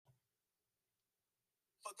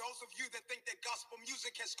For those of you that think that gospel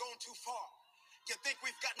music has gone too far, you think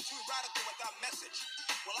we've gotten too radical with our message.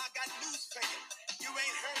 Well, I got news for you. You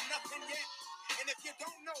ain't heard nothing yet. And if you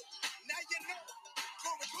don't know, now you know.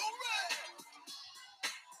 Glory, glory!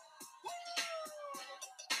 Woo!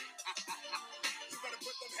 You better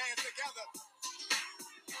put them hands together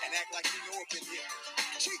and act like you know up in here.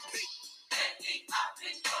 GP! Lately, I've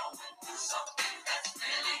been going through something that's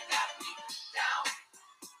really got me down.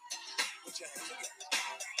 Put your hands together.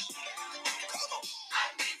 Come on!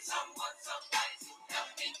 I need someone, somebody to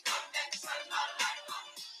help me come and turn my life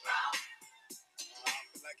around. I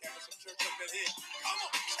feel like having some church up in here. Come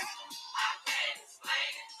on, chat. I can't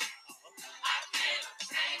explain it. I can't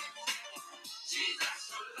obtain it. Jesus,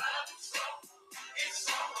 your love is so, it's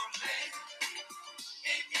so amazing.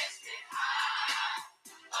 It gets me high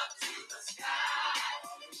up to the sky.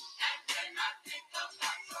 And when I think about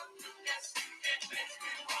your goodness, it makes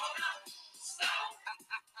me wanna stop.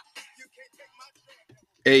 You can't take my joy.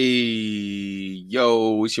 Hey,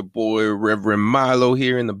 yo, it's your boy Reverend Milo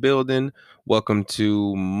here in the building. Welcome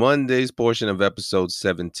to Monday's portion of episode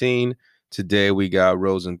 17. Today we got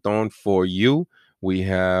Rose and Thorn for you. We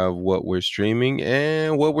have what we're streaming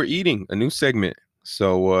and what we're eating, a new segment.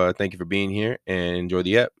 So thank you for being here and enjoy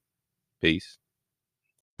the app. Peace.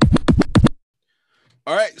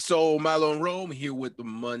 All right, so Milo and Rome here with the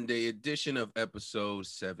Monday edition of episode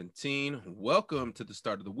 17. Welcome to the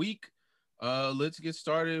start of the week. Let's get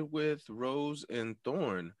started with Rose and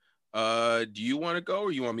Thorn. Do you want to go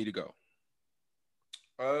or you want me to go?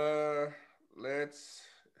 Let's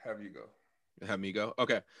have you go. Have me go.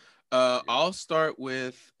 Okay. I'll start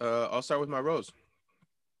with my Rose.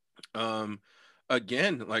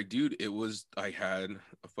 Again, like, dude, I had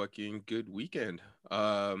a fucking good weekend.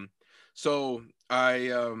 So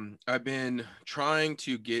I've been trying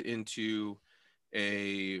to get into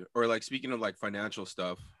speaking of like financial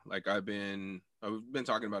stuff, like I've been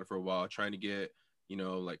talking about it for a while, trying to get,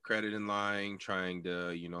 like credit in line, trying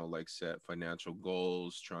to, like set financial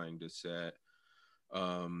goals, trying to set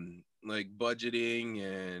like budgeting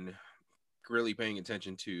and really paying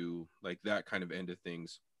attention to like that kind of end of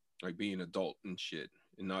things, like being an adult and shit,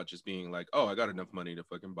 and not just being like, oh, I got enough money to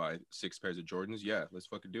fucking buy 6 pairs of Jordans. Yeah, let's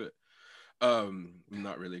fucking do it.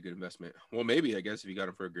 Not really a good investment. Well, maybe, I guess, if you got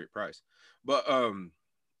them for a great price. But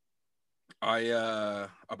I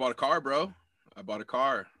bought a car, bro. I bought a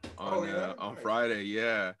car on Friday.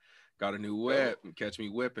 Yeah, got a new whip. Catch me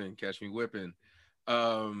whipping.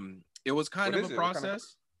 It was kind of a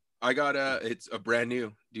process. I got it's a brand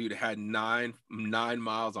new, dude. It had 9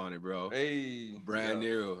 miles on it, bro. Hey, brand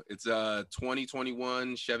new. It's a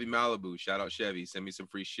 2021 Chevy Malibu. Shout out Chevy. Send me some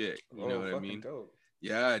free shit. You know what I mean? Dope.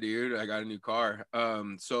 Yeah, dude. I got a new car.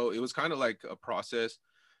 So it was kind of like a process.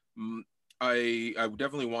 I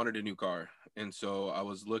definitely wanted a new car, and so I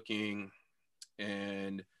was looking,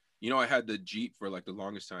 and I had the Jeep for like the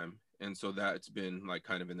longest time, and so that's been like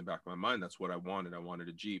kind of in the back of my mind. That's what I wanted. I wanted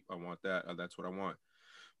a Jeep. I want that. That's what I want.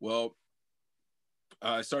 Well,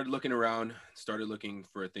 I started looking around, started looking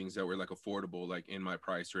for things that were like affordable, like in my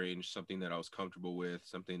price range, something that I was comfortable with,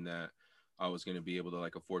 something that I was going to be able to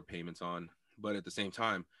like afford payments on. But at the same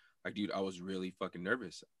time, like, dude, I was really fucking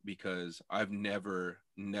nervous because I've never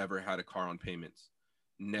had a car on payments,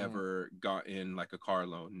 never got in like a car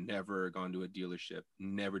loan, never gone to a dealership,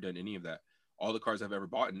 never done any of that. All the cars I've ever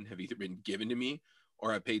bought have either been given to me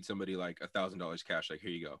or I paid somebody like $1,000 cash. Like,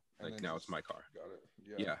 here you go. Like, now it's my car. Got it.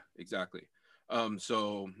 Yeah, exactly.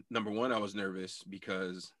 So number one, I was nervous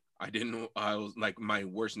because I was like, my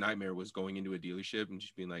worst nightmare was going into a dealership and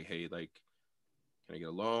just being like, hey, like, can I get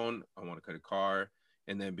a loan? I want to cut a car.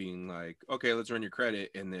 And then being like, okay, let's run your credit.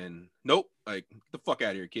 And then, nope, like, get the fuck out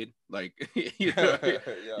of here, kid. Like, you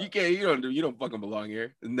can't, you don't fucking belong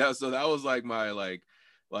here. And so that was like my, like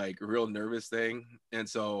real nervous thing. And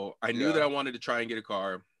so I knew that I wanted to try and get a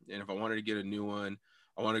car. And if I wanted to get a new one,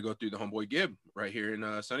 I want to go through the Homeboy Gib right here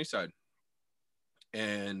in Sunnyside.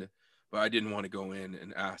 But I didn't want to go in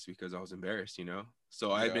and ask because I was embarrassed,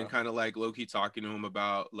 So I had been kind of like low-key talking to him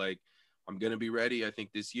about like, I'm going to be ready, I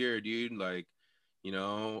think, this year, dude. Like,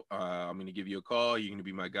 I'm going to give you a call. You're going to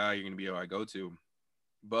be my guy. You're going to be who I go to.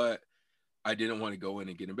 But I didn't want to go in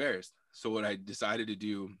and get embarrassed. So what I decided to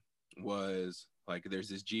do was like, there's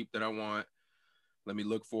this Jeep that I want. Let me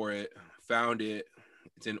look for it. Found it.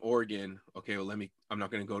 It's in Oregon. Okay, well, I'm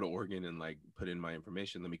not going to go to Oregon and like put in my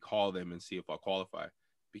information. Let me call them and see if I'll qualify.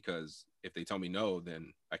 Because if they tell me no,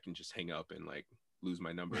 then I can just hang up and like lose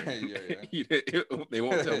my number. They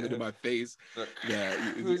won't tell me to my face that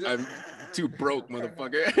I'm too broke,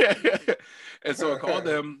 motherfucker. And so I called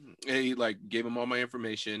them. They like gave them all my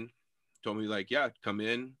information. Told me like, yeah, come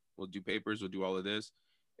in. We'll do papers. We'll do all of this.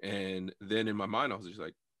 And then in my mind, I was just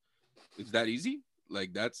like, it's that easy?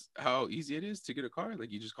 Like, that's how easy it is to get a car?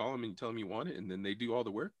 Like, you just call them and you tell them you want it, and then they do all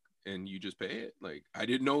the work and you just pay it? Like, I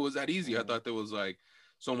didn't know it was that easy. I Mm. thought there was like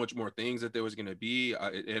so much more things that there was going to be.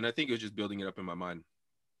 And I think it was just building it up in my mind.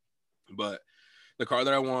 But the car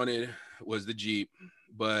that I wanted was the Jeep,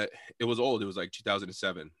 but it was old. It was like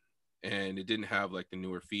 2007, and it didn't have like the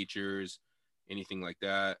newer features, anything like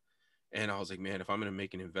that. And I was like, man, if I'm gonna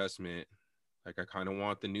make an investment, like I kind of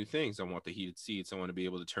want the new things. I want the heated seats. I want to be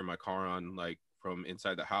able to turn my car on like from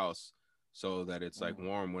inside the house so that it's like Mm.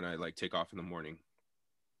 warm when I like take off in the morning.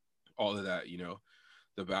 All of that,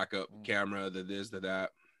 the backup Mm. camera, the this, the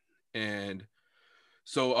that. And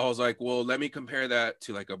so I was like, well, let me compare that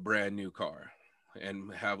to like a brand new car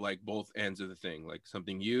and have like both ends of the thing, like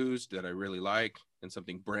something used that I really like and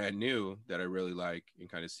something brand new that I really like, and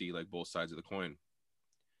kind of see like both sides of the coin.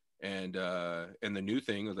 And the new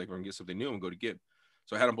thing was like, we're gonna get something new and go to Gib.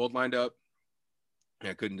 So I had them both lined up and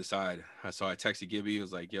I couldn't decide. So I texted Gibby. I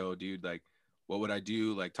was like, yo, dude, like, what would I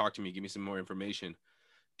do? Like, talk to me, give me some more information.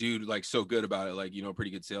 Dude, like, so good about it. Like,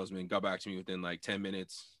 pretty good salesman. Got back to me within like 10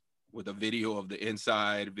 minutes with a video of the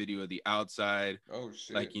inside, video of the outside, Oh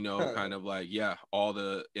shit. like, kind of like, yeah,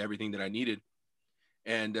 everything that I needed.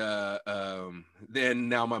 And then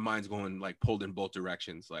now my mind's going like pulled in both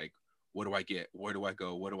directions. Like, what do I get? Where do I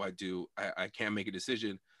go? What do I do? I can't make a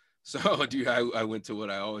decision. So, dude, I went to what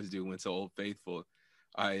I always do. Went to Old Faithful.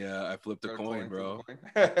 I flipped a Got a coin, coin, flip bro.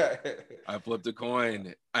 a coin. I flipped a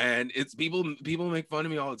coin, and it's people make fun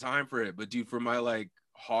of me all the time for it. But dude, for my like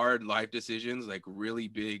hard life decisions, like really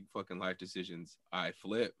big fucking life decisions, I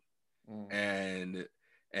flip. Mm.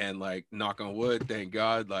 And like, knock on wood, thank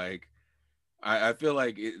God, like I feel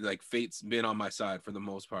like like fate's been on my side for the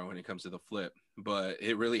most part when it comes to the flip. But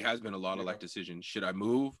it really has been a lot of Yeah. like decisions. Should I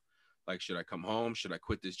move? Like, should I come home? Should I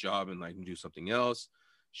quit this job and like do something else?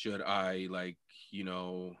 Should I like,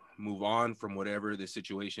 move on from whatever the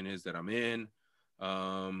situation is that I'm in?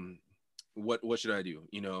 Um, what should I do?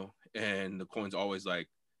 And the coin's always like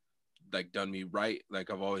done me right. Like,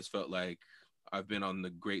 I've always felt like I've been on the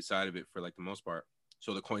great side of it for like the most part.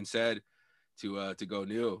 So the coin said to go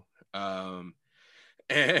new. Um,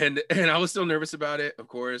 and I was still nervous about it, of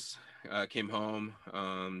course. Came home,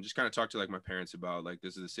 just kind of talked to like my parents about like,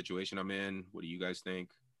 this is the situation I'm in. What do you guys think?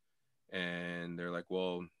 And they're like,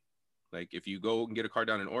 well, like, if you go and get a car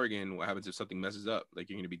down in Oregon, what happens if something messes up? Like,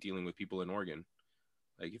 you're going to be dealing with people in Oregon.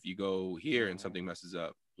 Like, if you go here and Mm. something messes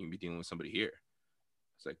up, you can be dealing with somebody here.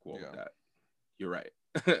 It's like, well, Yeah. that you're right.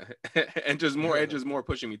 and just more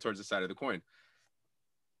pushing me towards the side of the coin.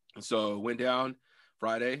 So went down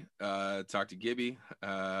Friday, talked to Gibby.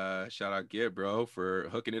 Shout out Gib, bro, for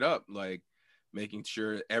hooking it up, like making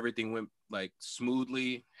sure everything went like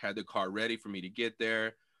smoothly, had the car ready for me to get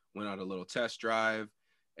there, went on a little test drive,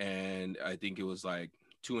 and I think it was like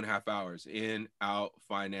 2.5 hours in, out,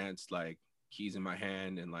 financed, like keys in my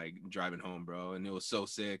hand and like driving home, bro. And it was so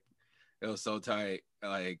sick. It was so tight.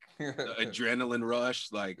 Like the adrenaline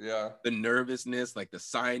rush, like Yeah. the nervousness, like the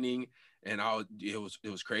signing, and it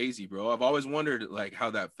was crazy, bro. I've always wondered like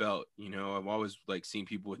how that felt. I've always like seen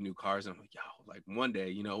people with new cars, and I'm like, yo, like one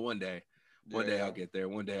day, one day I'll Yeah. get there.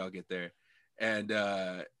 One day I'll get there. And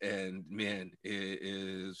man, it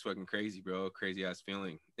is fucking crazy, bro. Crazy ass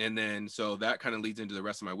feeling. And then so that kind of leads into the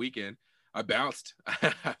rest of my weekend. I bounced.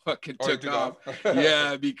 I fucking Oh, you took took off. off.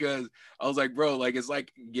 Yeah, because I was like, bro, like, it's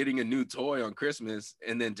like getting a new toy on Christmas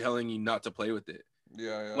and then telling you not to play with it.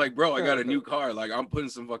 Yeah. Like, bro, I got a new car. Like, I'm putting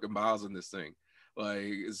some fucking miles on this thing.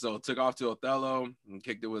 Like, so took off to Othello and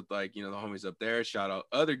kicked it with like, the homies up there. Shout out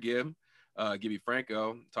other Gib, Gibby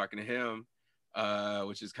Franco, talking to him,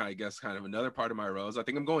 which is kind of another part of my rose. I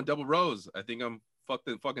think I'm going double rose. I think I'm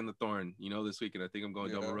fucking the thorn, this weekend. I think I'm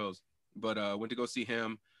going double Yeah. rose. But went to go see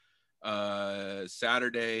him.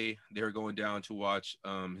 Saturday they were going down to watch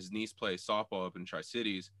his niece play softball up in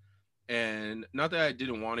Tri-Cities. And not that I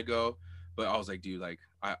didn't want to go, but I was like, dude, like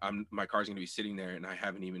I'm my car's gonna be sitting there and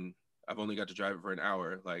I've only got to drive it for an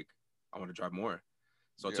hour. Like, I want to drive more.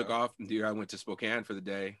 So I took Yeah. off, and dude, I went to Spokane for the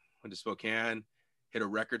day. Went to Spokane, hit a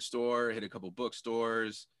record store, hit a couple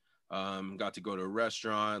bookstores, got to go to a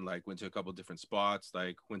restaurant, like went to a couple different spots,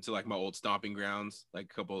 like went to like my old stomping grounds, like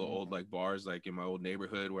a couple of old Mm. like bars, like in my old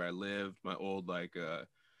neighborhood where I lived, my old like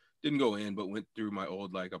didn't go in, but went through my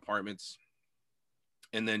old like apartments.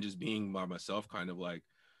 And then just being by myself, kind of like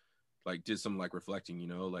did some like reflecting,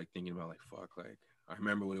 like thinking about like, fuck, like I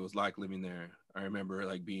remember what it was like living there. I remember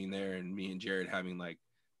like being there and me and Jared having like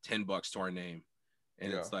 $10 to our name.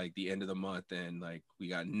 And Yeah. it's like the end of the month and like we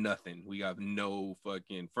got nothing. We have no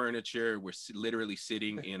fucking furniture. We're literally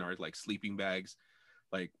sitting in our like sleeping bags.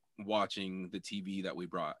 Like watching the TV that we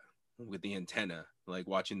brought with the antenna, like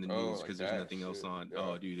watching the news because there's nothing else on. Yeah.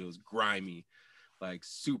 Oh, dude, it was grimy, like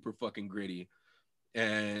super fucking gritty,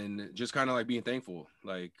 and just kind of like being thankful,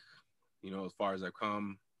 like, you know, as far as I've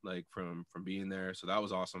come, like from being there. So that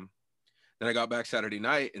was awesome. Then I got back Saturday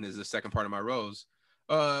night, and this is the second part of my rose.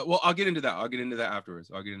 Well, I'll get into that. I'll get into that afterwards.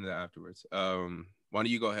 Why don't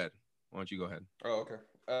you go ahead? Oh, okay.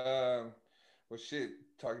 Well, shit.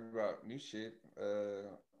 Talking about new shit.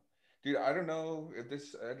 Dude, I don't know if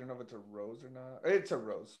it's a rose or not. It's a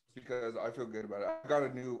rose because I feel good about it. I got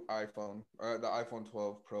a new iPhone, the iPhone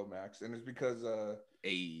 12 Pro Max, and it's because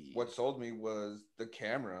what sold me was the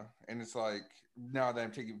camera, and it's like now that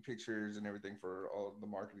I'm taking pictures and everything for all the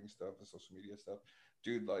marketing stuff, the social media stuff,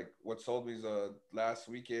 dude. Like what sold me is last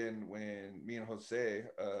weekend when me and Jose,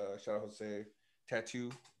 shout out Jose, tattoo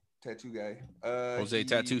guy, Jose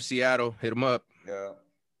Tattoo Seattle, hit him up. Yeah,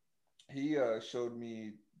 he showed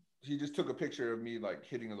me. He just took a picture of me like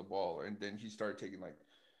hitting the ball, and then he started taking like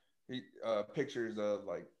pictures of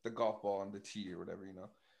like the golf ball on the tee or whatever, you know.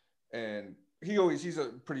 And he's a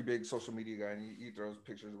pretty big social media guy, and he throws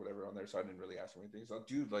pictures or whatever on there. So I didn't really ask him anything. So,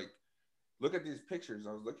 dude, like, look at these pictures.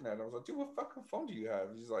 I was looking at it. I was like, dude, what fucking phone do you have?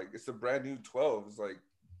 He's like, it's a brand new 12. It's like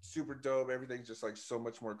super dope. Everything's just like so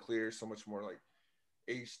much more clear, so much more like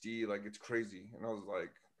HD. Like it's crazy. And I was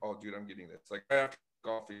like, oh, dude, I'm getting this. Like after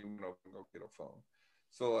coffee, I'm gonna go get a phone.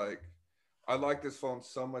 So like, I like this phone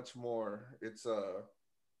so much more. It's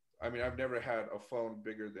I mean, I've never had a phone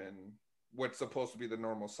bigger than what's supposed to be the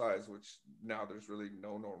normal size, which now there's really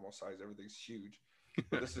no normal size. Everything's huge.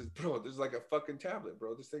 But this is like a fucking tablet,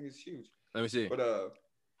 bro. This thing is huge. Let me see. But I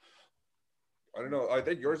don't know. I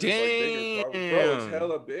think yours is like bigger, probably. Bro, it's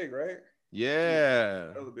hella big, right? Yeah.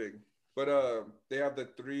 Dude, hella big. But they have the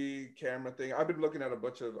 3 camera thing. I've been looking at a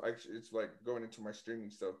bunch of actually it's like going into my streaming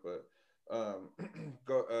stuff, but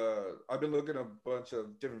I've been looking at a bunch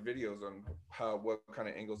of different videos on what kind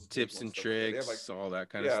of angles, tips and tricks, like, all that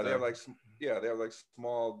kind of stuff. They have like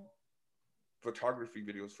small photography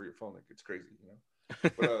videos for your phone. Like it's crazy, you know.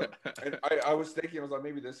 But and I was thinking, I was like,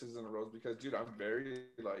 maybe this isn't a rose because, dude, I'm very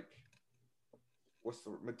like, what's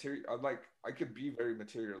the material? I could be very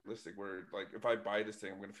materialistic. Where like, if I buy this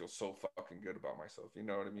thing, I'm gonna feel so fucking good about myself. You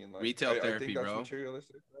know what I mean? Like retail therapy, I think that's bro.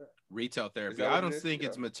 Materialistic. Right? Retail therapy. I don't think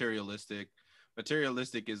it's materialistic.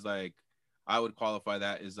 Materialistic is like, I would qualify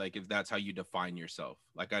that as like if that's how you define yourself.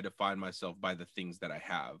 Like I define myself by the things that I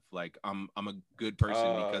have. Like I'm a good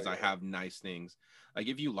person because I have nice things. Like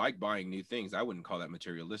if you like buying new things, I wouldn't call that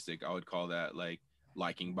materialistic. I would call that like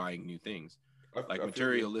liking buying new things. Like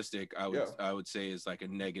materialistic, I would say is like a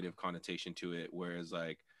negative connotation to it. Whereas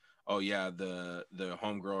like, oh yeah, the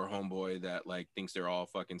homegirl or homeboy that like thinks they're all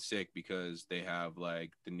fucking sick because they have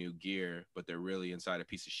like the new gear, but they're really inside a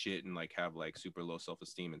piece of shit and like have like super low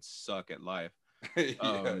self-esteem and suck at life.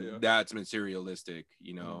 That's materialistic,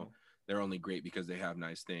 you know. They're only great because they have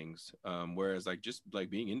nice things. Whereas like just like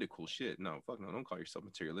being into cool shit, no, fuck no, don't call yourself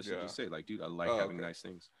materialistic. Just say like, dude, I like having nice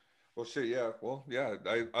things. Well, shit, yeah. Well, yeah,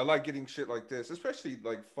 I like getting shit like this, especially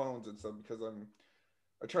like phones and stuff, because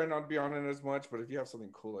I try not to be on it as much. But if you have something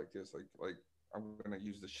cool like this, like I'm gonna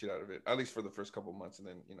use the shit out of it, at least for the first couple months, and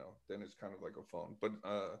then then it's kind of like a phone. But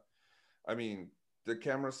I mean, the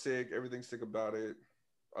camera's sick, everything's sick about it.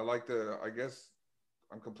 I guess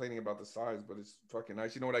I'm complaining about the size, but it's fucking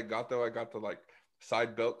nice. You know what I got though? I got the like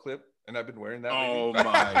side belt clip. And I've been wearing that. Oh my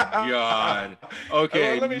god!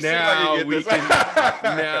 Okay, now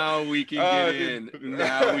we can get in.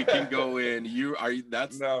 Now we can go in.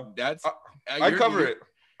 I cover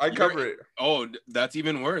it. Oh, that's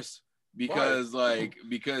even worse because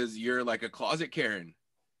because you're like a closet Karen.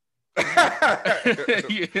 Like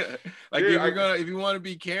dude, if you want to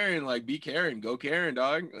be Karen, like be Karen, go Karen,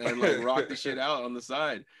 dog, and like rock the shit out on the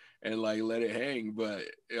side. And like let it hang, but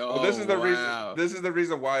this is the reason. This is the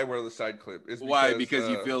reason why I wear the side clip. Why? Because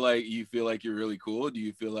you feel like you're really cool. Do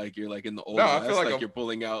you feel like you're like in the old West? I feel like you're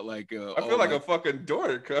pulling out like I feel like a fucking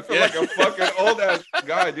dork. I feel like a fucking old ass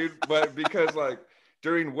guy, dude. But because like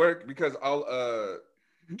during work, because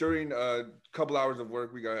during a couple hours of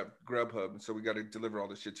work, we got Grubhub, so we got to deliver all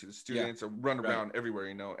this shit to the students or run around everywhere,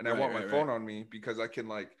 you know. And I want my phone on me because I can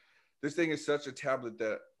like, this thing is such a tablet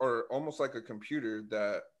that, or almost like a computer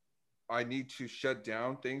that I need to shut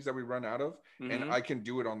down things that we run out of, and I can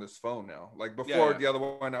do it on this phone now. Like before, the other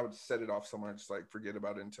one, I would set it off somewhere and just like forget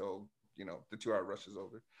about it until, the 2-hour rush is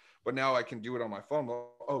over. But now I can do it on my phone.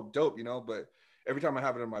 Oh, dope, But every time I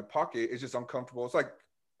have it in my pocket, it's just uncomfortable. It's like,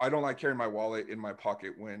 I don't like carrying my wallet in my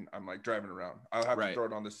pocket when I'm like driving around. I'll have to throw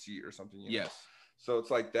it on the seat or something. Yes. So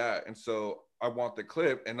it's like that. And so I want the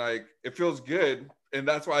clip, and like, it feels good. And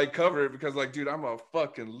that's why I cover it, because like, dude, I'm a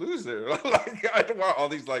fucking loser. Like, I don't want all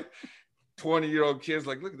these like 20-year-old kids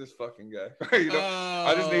like, look at this fucking guy. You know,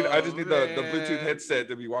 I just need the Bluetooth headset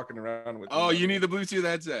to be walking around with. Oh, you need the Bluetooth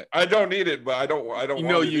headset. I don't need it, but I don't you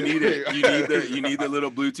know you need it. You need the little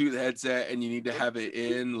Bluetooth headset, and you need to have it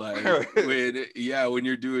in like when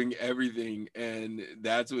you're doing everything, and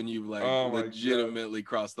that's when you've like legitimately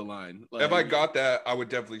crossed the line. Like, if I got that, I would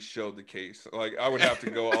definitely show the case. Like, I would have to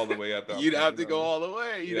go all the way at that. You'd have to go all the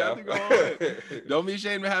way. You'd have to go all the way. Don't be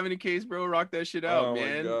ashamed of having a case, bro. Rock that shit out,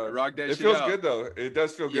 man. Rock that shit out. It feels good though. It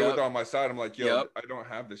does feel good with on my side. I'm like, yo, I don't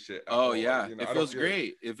have this shit. Oh yeah, you know, it feels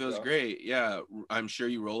great. It feels great. Yeah, I'm sure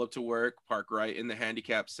you roll up to work, park right in the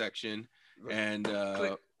handicap section, and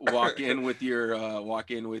walk in with your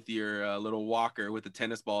little walker with the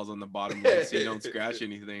tennis balls on the bottom leg, so you don't scratch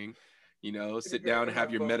anything. You know, sit down and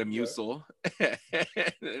have your Metamucil,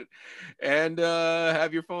 and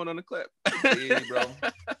have your phone on the clip. Easy, bro.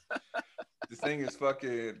 This thing is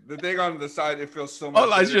fucking. The thing on the side, it feels so much.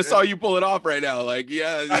 Oh, I just saw you pull it off right now. Like,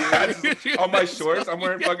 yeah. On my shorts, I'm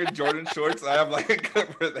wearing fucking Jordan shorts. I have like a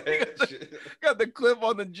clip for that. Got the clip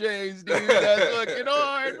on the J's, dude. That's fucking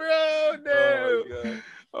hard, bro. No.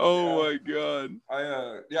 Oh my god.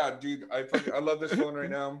 Dude. I love this phone right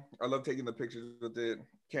now. I love taking the pictures with it.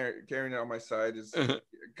 Carrying it on my side is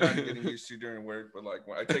kind of getting used to during work, but like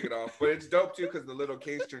when I take it off, but it's dope too because the little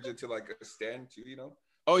case turns into like a stand too, you know.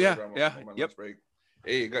 Oh yeah, Yep. Break.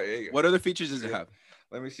 Hey, what other features does it have?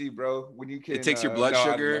 Let me see, bro. When you can, it takes your blood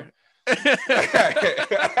sugar.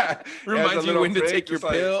 Reminds you when to take your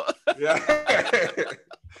pill. Yeah.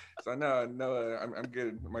 So no, I'm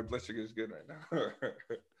good. My blood sugar is good right now.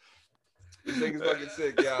 This thing is fucking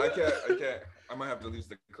sick. Yeah, I can't. I might have to lose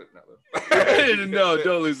the clip now, though. No,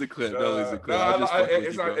 don't lose the clip. Don't lose the clip.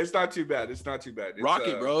 It's not too bad. It's not too bad. Rock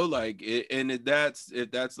it, bro. Like, that's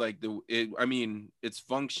like I mean, it's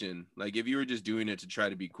function. Like, if you were just doing it to try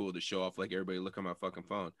to be cool to show off, like, everybody look at my fucking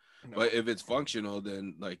phone. No. But if it's functional,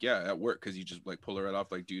 then like, yeah, at work, because you just like pull it right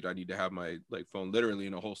off. Like, dude, I need to have my like phone literally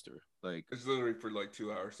in a holster. Like, it's literally for like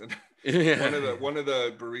 2 hours. And one of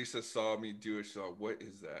the baristas saw me do it. So what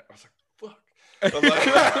is that? I was like, fuck. I'm like,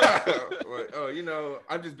 oh, you know,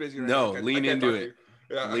 I'm just busy right now. Lean into it.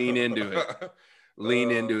 Yeah. Lean into it.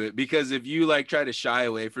 Lean into it, because if you like try to shy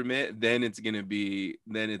away from it, then it's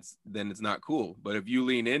not cool. But if you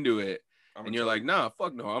lean into it and you're like, nah,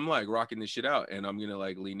 fuck no, I'm like rocking this shit out and I'm gonna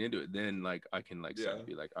like lean into it, then like I can like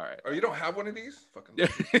be like, all right. Oh, you don't have one of these? Fucking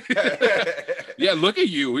yeah, look at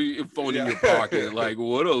you, phone in your pocket. Like,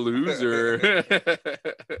 what a loser.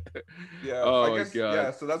 Yeah. Oh I guess, my god.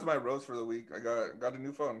 Yeah, so that's my rose for the week. I got a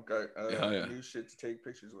new phone. Got new shit to take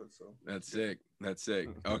pictures with. So that's sick. That's sick.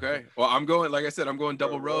 Okay. Well, I'm going, like I said, I'm going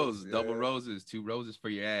double rose. Double roses, 2 roses for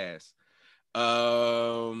your ass.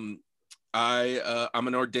 I'm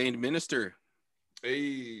an ordained minister.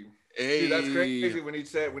 Hey. Dude, that's crazy. When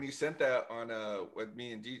you sent that on with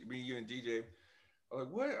me, you and DJ, I was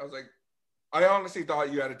like, what? I was like, I honestly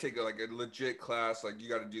thought you had to take a legit class. Like, you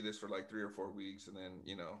got to do this for like 3 or 4 weeks, and then,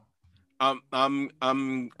 you know. I'm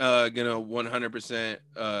gonna 100%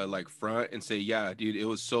 like front and say, yeah, dude, it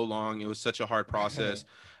was so long. It was such a hard process.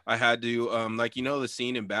 I had to like, you know, the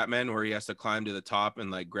scene in Batman where he has to climb to the top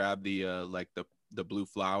and like grab the like the blue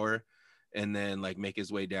flower and then like make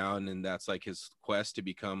his way down, and that's like his quest to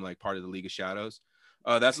become like part of the League of Shadows.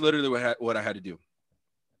 That's literally what I had to do.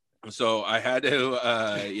 So I had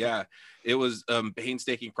to it was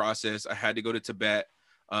painstaking process. I had to go to Tibet.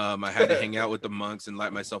 I had to hang out with the monks and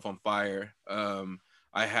light myself on fire.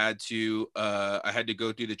 I had to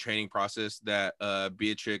go through the training process that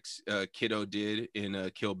Beatrix Kiddo did in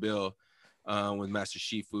Kill Bill with Master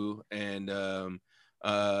Shifu, and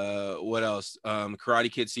what else? Karate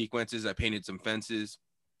Kid sequences. I painted some fences.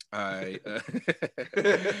 I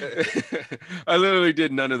literally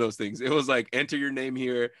did none of those things. It was like, enter your name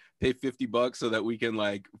here, pay $50 so that we can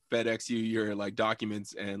like FedEx you your like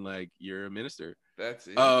documents, and like you're a minister. That's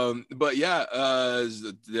it. But yeah,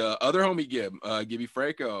 the other homie Gibby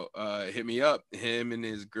Franco, hit me up. Him and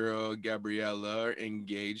his girl Gabriella are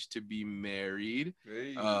engaged to be married.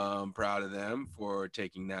 Hey. Proud of them for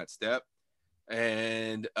taking that step.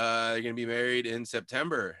 And they're gonna be married in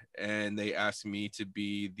September, and they asked me to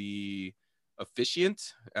be the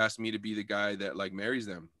officiant, asked me to be the guy that like marries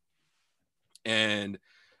them. And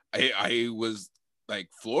I was like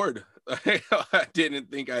floored. I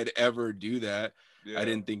didn't think I'd ever do that. Yeah. I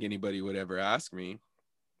didn't think anybody would ever ask me.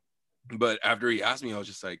 But after he asked me, I was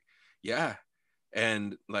just like, yeah.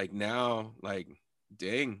 And like now, like,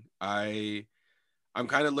 dang, I'm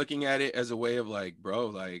kind of looking at it as a way of like, bro,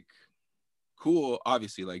 like, cool,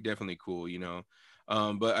 obviously, like, definitely cool, you know.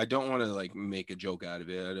 But I don't want to like make a joke out of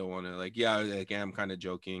it. I don't want to like, yeah, like I'm kind of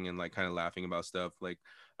joking and like kind of laughing about stuff. Like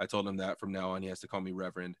I told him that from now on he has to call me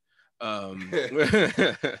Reverend, um,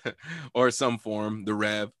 or some form, the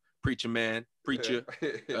Rev, preacher man, preacher,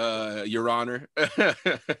 Your Honor,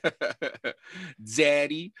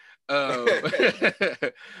 Daddy. Um,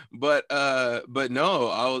 but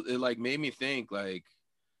no, it like made me think like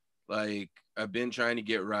I've been trying to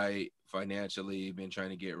get right financially, been trying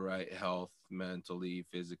to get right health, mentally,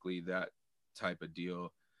 physically, that type of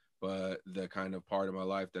deal. But the kind of part of my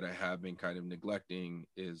life that I have been kind of neglecting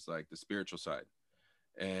is like the spiritual side.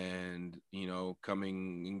 And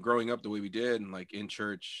coming and growing up the way we did, and like in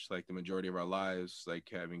church, like the majority of our lives, like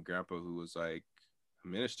having grandpa who was like a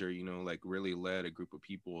minister, like really led a group of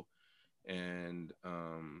people, and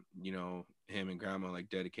him and grandma like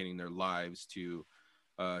dedicating their lives to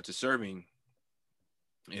serving.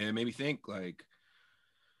 And it made me think like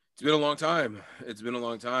it's been a long time. It's been a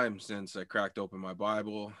long time since I cracked open my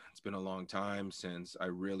Bible. It's been a long time since I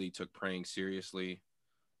really took praying seriously.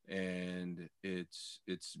 And it's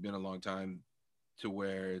been a long time to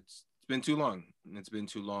where it's been too long. It's been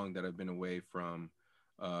too long that I've been away from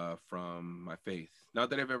my faith. Not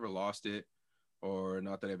that I've ever lost it, or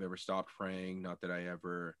not that I've ever stopped praying, not that I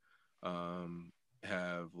ever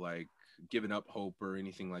have like given up hope or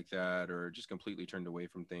anything like that, or just completely turned away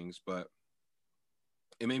from things. But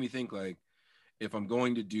it made me think like, if I'm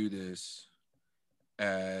going to do this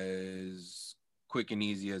as quick and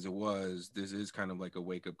easy as it was, this is kind of like a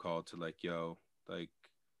wake up call to like, yo, like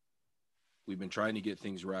we've been trying to get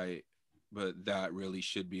things right, but that really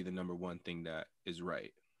should be the number one thing that is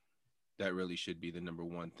right. That really should be the number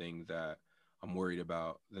one thing that I'm worried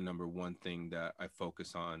about, the number one thing that I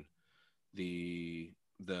focus on, the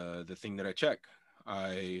thing that I check.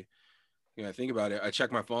 I think about it. I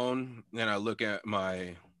check my phone and I look at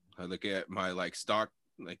my like stock,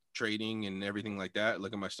 like trading and everything like that.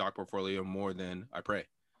 Look at my stock portfolio more than I pray.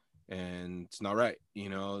 And it's not right.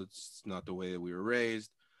 It's not the way that we were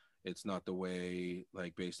raised. It's not the way,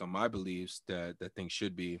 like, based on my beliefs, that things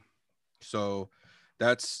should be. So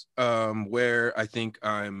that's where I think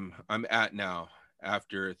I'm at now,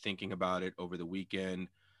 after thinking about it over the weekend,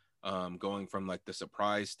 going from like the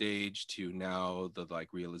surprise stage to now the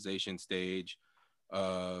like realization stage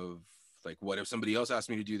of like, what if somebody else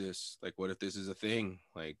asked me to do this? Like, what if this is a thing?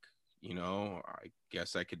 Like, I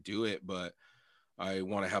guess I could do it, but I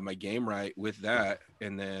want to have my game right with that,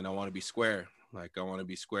 and then I want to be square. Like, I want to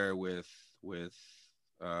be square with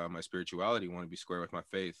my spirituality. I want to be square with my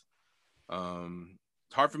faith.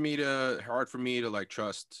 It's hard for me to like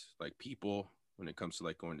trust like people when it comes to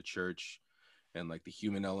like going to church, and like the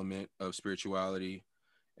human element of spirituality,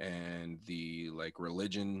 and the like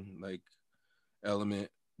religion like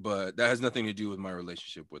element. But that has nothing to do with my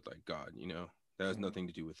relationship with like God. That has nothing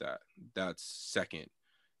to do with that. That's second.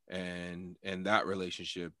 And that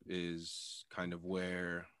relationship is kind of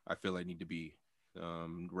where I feel I need to be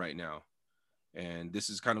right now. And this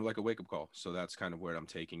is kind of like a wake-up call, so that's kind of where I'm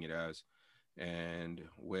taking it as, and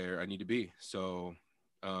where I need to be. So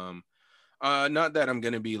um not that I'm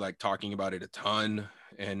going to be like talking about it a ton,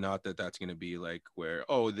 and not that that's going to be like where,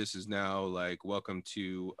 oh, this is now like welcome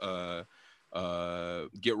to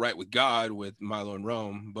get right with God with Milo and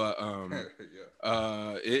Rome. But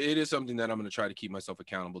it is something that I'm going to try to keep myself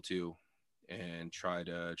accountable to, and try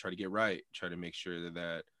to get right, try to make sure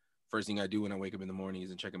that first thing I do when I wake up in the morning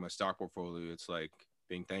isn't checking my stock portfolio. It's like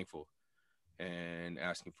being thankful and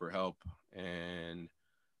asking for help, and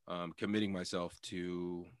committing myself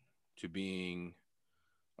to being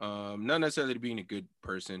not necessarily to being a good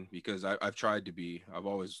person, because I've tried to be. I've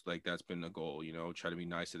always like, that's been a goal, try to be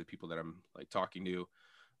nice to the people that I'm like talking to,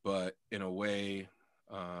 but in a way,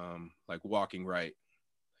 like walking right,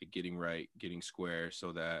 like getting square,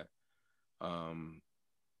 so that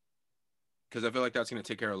because I feel like that's going to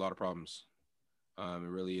take care of a lot of problems. It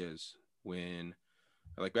really is. When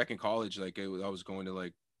like back in college, like I was going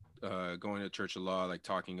to church a lot, like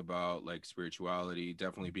talking about like spirituality,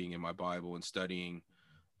 definitely being in my Bible and studying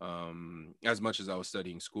as much as I was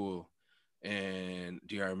studying school. And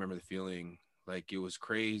I remember the feeling, like it was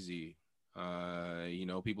crazy.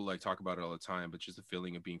 People like talk about it all the time, but just the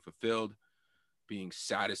feeling of being fulfilled, being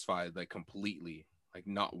satisfied, like completely, like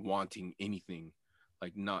not wanting anything,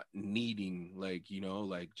 like not needing, like,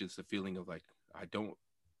 like just the feeling of like, I don't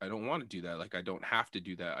want to do that. Like, I don't have to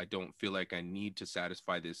do that. I don't feel like I need to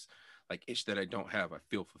satisfy this like itch that I don't have. I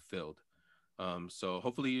feel fulfilled. So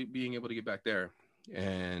hopefully being able to get back there.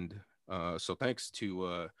 And so thanks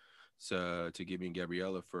to Gibby and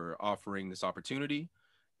Gabriella for offering this opportunity.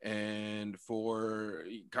 and for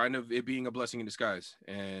kind of it being a blessing in disguise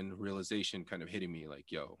and realization kind of hitting me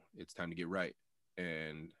like, yo, it's time to get right.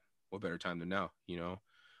 And what better time than now,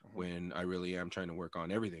 when I really am trying to work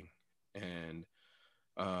on everything. And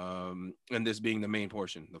this being the main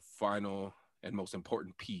portion, the final and most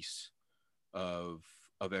important piece of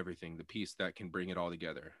everything, the piece that can bring it all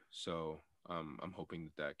together. So I'm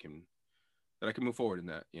hoping that I can move forward in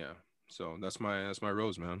that. Yeah. So that's my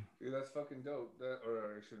rose, man. Dude, that's fucking dope.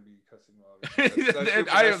 Or I shouldn't be cussing while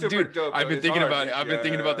That's super dude, dope. I've Though. been It's thinking hard, about dude. it. I've been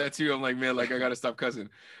thinking about that too. I'm like, man, like I gotta stop cussing.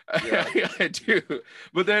 Yeah. I do.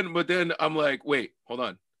 But then I'm like, wait, hold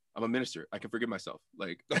on. I'm a minister. I can forgive myself.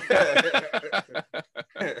 Like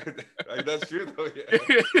that's true though.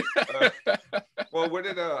 Yeah. Well, what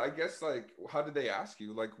did I guess like how did they ask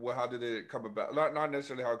you? Like how did it come about? Not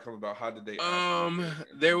necessarily how it come about. How did they ask you?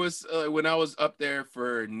 There was when I was up there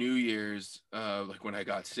for New Year's, like when I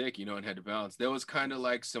got sick, and had to balance, there was kind of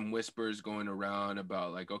like some whispers going around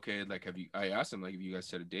about like, okay, like I asked them like, have you guys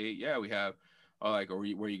set a date? Yeah, we have. Like, where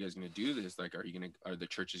are you guys gonna do this? Like, are the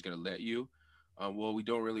churches gonna let you? Well, we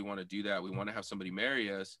don't really want to do that. We want to have somebody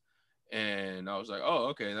marry us. And I was like, oh,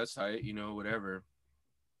 okay, that's tight, whatever.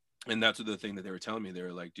 And that's the thing that they were telling me. They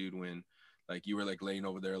were like, dude, when like you were like laying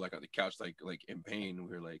over there like on the couch like in pain, we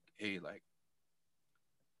were like, hey, like,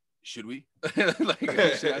 should we like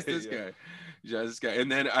should ask this guy? Should ask this guy?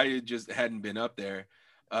 And then I just hadn't been up there.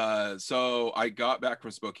 So I got back from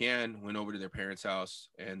Spokane, went over to their parents' house,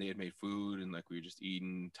 and they had made food, and like we were just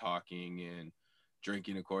eating, talking, and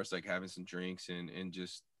drinking, of course, like having some drinks and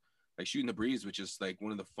just like shooting the breeze, which is like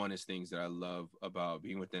one of the funnest things that I love about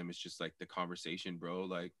being with them. It's just like the conversation, bro.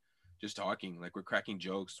 Like just talking, like we're cracking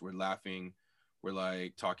jokes, we're laughing, we're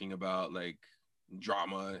like talking about like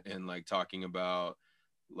drama and like talking about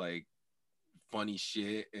like funny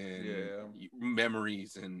shit and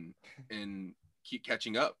memories and keep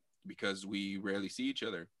catching up because we rarely see each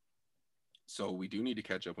other. So we do need to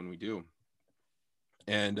catch up when we do.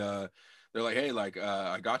 And they're like, hey, like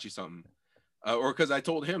I got you something. Or because I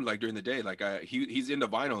told him like during the day, like he's into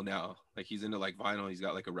vinyl now, like he's into like vinyl. He's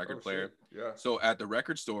got like a record player. Shit. Yeah. So at the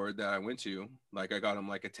record store that I went to, like I got him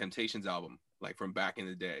like a Temptations album, like from back in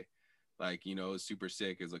the day, like it's super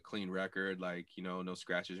sick. It's a clean record, like no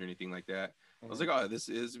scratches or anything like that. I was like, oh, this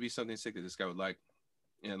is be something sick that this guy would like,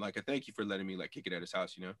 and like I thank you for letting me like kick it at his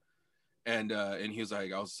house, And he was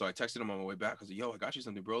like, so I texted him on my way back. I was like, yo, I got you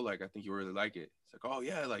something, bro. Like I think you really like it. It's like, oh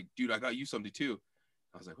yeah, like dude, I got you something too.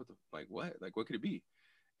 I was like, what? Like, what could it be?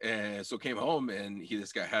 And so came home and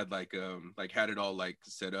this guy had like had it all like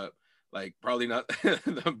set up, like probably not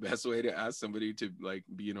the best way to ask somebody to like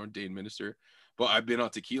be an ordained minister, but I've been on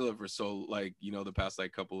tequila for so like, the past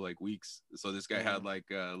like couple like weeks. So this guy had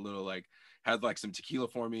like a little like, had like some tequila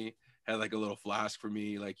for me, had like a little flask for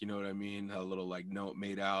me, like, you know what I mean? Had a little like note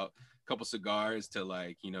made out, a couple cigars to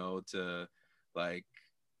like, to like,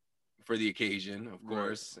 for the occasion, of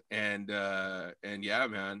course. Right. And yeah,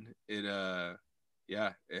 man, it was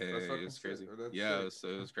crazy. Yeah,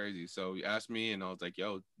 it was crazy. So he asked me and I was like,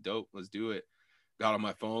 yo, dope, let's do it. Got on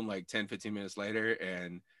my phone like 10-15 minutes later,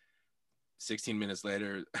 and 16 minutes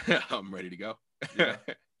later I'm ready to go. Yeah.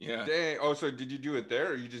 Yeah. Dang. Oh, so did you do it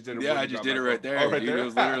there, or you just did it? Yeah, I just did it right there. Oh, right there? It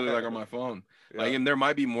was literally like on my phone. Yeah. Like, and there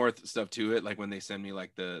might be more stuff to it. Like when they send me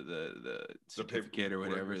like the certificate or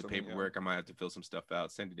whatever, the paperwork, I might have to fill some stuff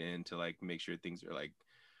out, send it in to like make sure things are like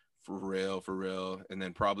for real. And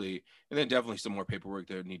then definitely some more paperwork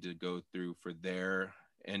that would need to go through for their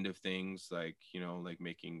end of things. Like, like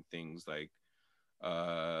making things like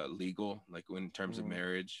legal, like in terms of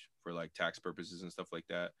marriage for like tax purposes and stuff like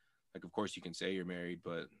that. Like, of course you can say you're married,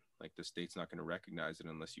 but like the state's not going to recognize it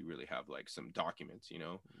unless you really have like some documents,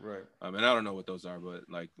 Right. And I don't know what those are, but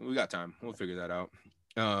like we got time, we'll figure that out.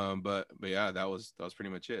 But yeah, that was pretty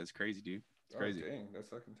much it. It's crazy, dude. It's crazy. Dang,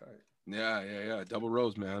 that's fucking tight. Yeah. Double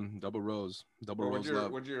rose, man. Double rose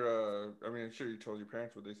love. What'd your I mean, I'm sure you told your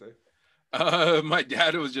parents what they say. My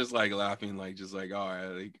dad was just like laughing, like just like, all right,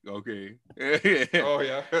 like, okay. Oh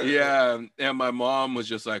yeah. Yeah. And my mom was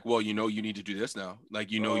just like, well, you need to do this now. Like,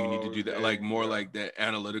 you need to do that. Dang, like more like the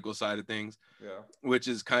analytical side of things. Yeah. Which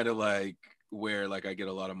is kind of like where like I get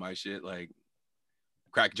a lot of my shit, like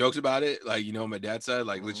crack jokes about it. Like, my dad said,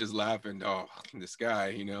 like, let's just laugh and this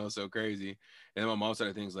guy, so crazy. And then my mom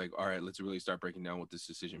said things like, all right, let's really start breaking down what this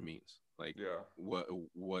decision means. Like,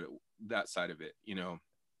 what that side of it,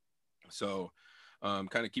 So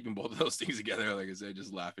kind of keeping both of those things together, like I said,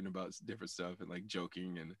 just laughing about different stuff and like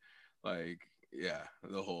joking and like, yeah,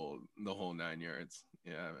 the whole 9 yards.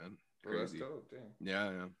 Yeah, man. Crazy. Well, that's dope,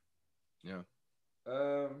 dang. Yeah.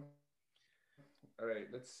 All right,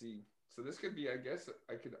 let's see. So this could be, I guess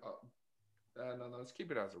I could No, let's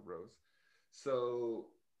keep it as a rose. So,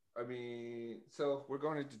 I mean, so we're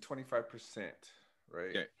going into 25%, right?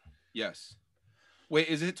 Okay. Yes. Wait,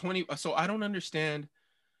 is it 20? So I don't understand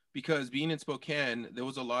because being in Spokane, there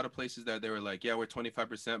was a lot of places that they were like, yeah, we're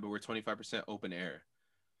 25%, but we're 25% open air.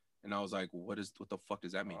 And I was like, what the fuck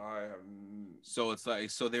does that mean? I have So it's like,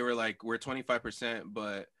 so they were like, we're 25%,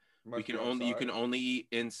 but must be you can outside. only eat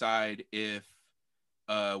inside if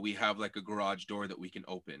we have like a garage door that we can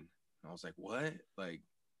open. And I was like, what? Like,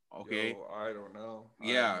 okay. Yo, I don't know. I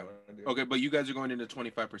have Yeah. no idea. Okay, but you guys are going into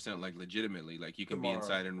 25% like legitimately. Like you can be Tomorrow.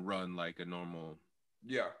 inside and run like a normal,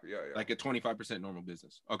 Yeah, yeah, yeah. like a 25% normal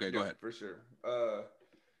business. Okay, go Yeah, ahead. for sure.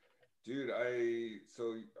 Dude, I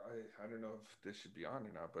don't know if this should be on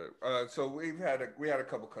or not, but so we had a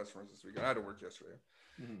couple customers this week. I had to work yesterday.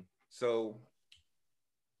 Mhm. So,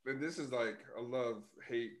 and this is like a love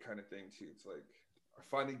hate kind of thing too. It's like I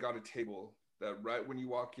finally got a table that right when you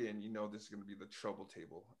walk in, you know this is gonna be the trouble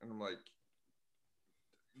table, and I'm like,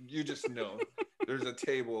 you just know there's a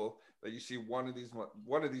table that you see one of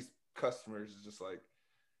these customers is just like,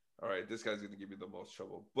 all right, this guy's gonna give me the most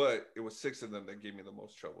trouble. But it was six of them that gave me the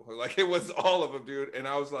most trouble. Like it was all of them, dude. And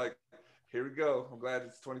I was like, here we go. I'm glad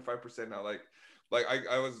it's 25% now.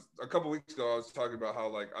 I was a couple weeks ago, I was talking about how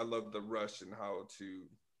like I love the rush and how to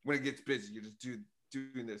when it gets busy, you just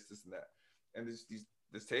doing this and that. And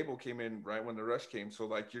this table came in right when the rush came. So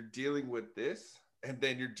like you're dealing with this, and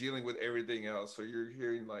then you're dealing with everything else. So you're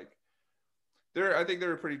hearing like I think they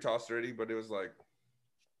were pretty tossed already, but it was like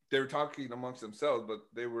they were talking amongst themselves, but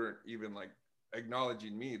they weren't even like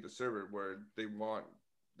acknowledging me, the server, where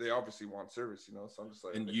they obviously want service, you know. So I'm just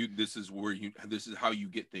like, And this is how you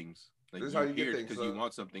get things. Like this is how you're you get here things. because you So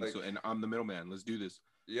want something. like, So, and I'm the middleman. Let's do this.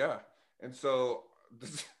 yeah. And so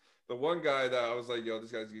this, the one guy that I was like, yo,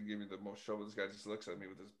 this guy's gonna give me the most trouble. This guy just looks at me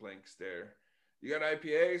with this blank stare. You got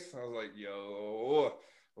IPAs? I was like, yo,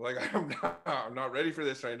 like I'm not ready for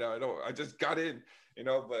this right now. I just got in, you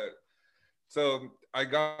know, but so I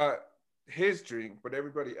got his drink, but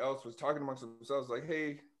everybody else was talking amongst themselves, like,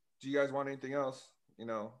 "Hey, do you guys want anything else? You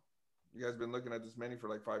know, you guys been looking at this menu for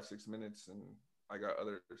like 5 6 minutes, and I got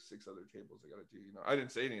other six other tables I gotta do. You know, I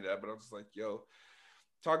didn't say any of that, but I was just like, yo."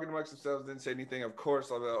 Talking amongst themselves, didn't say anything. Of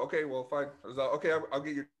course, I was like, okay, well, fine. I was like, okay, I'll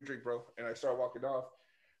get your drink, bro. And I start walking off.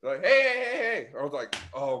 They're like, hey. I was like,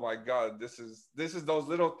 oh my god, this is those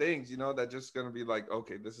little things, you know, that just gonna be like,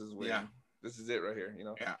 okay, Yeah. this is it right here, you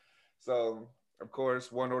know. Yeah. So of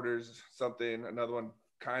course, one orders something, another one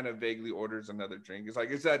kind of vaguely orders another drink. It's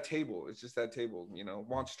like it's that table. It's just that table, you know.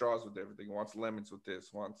 Wants straws with everything. Wants lemons with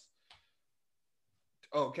this. Wants.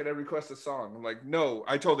 Oh, can I request a song? I'm like, no.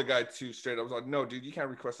 I told the guy too straight. I was like, no, dude, you can't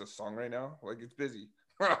request a song right now. Like it's busy.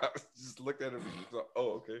 Just looked at him. Like,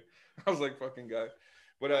 oh, okay. I was like, fucking guy.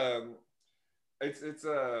 But it's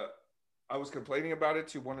I was complaining about it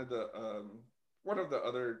to one of the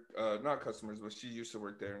other not customers, but she used to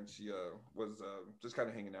work there, and she was just kind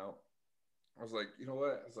of hanging out. I was like, you know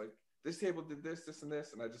what? I was like, this table did this, and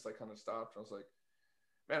this, and I just like kind of stopped. I was like,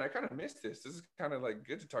 man, I kind of missed this. This is kind of like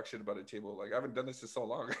good to talk shit about a table. Like I haven't done this in so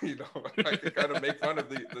long, you know. I could kind of make fun of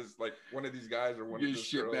this like one of these guys or one of Your this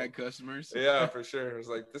shit girl. bag customers. Yeah, for sure. It was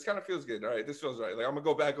like this kind of feels good. All right, this feels right. Like I'm gonna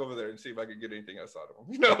go back over there and see if I can get anything else out of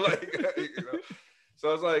them. You know, like you know. So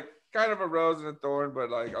I was like kind of a rose and a thorn, but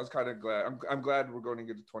like I was kind of glad. I'm glad we're going to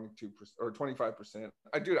get to 22% or 25%.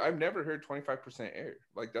 I've never heard 25% air.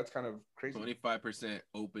 Like that's kind of crazy. 25%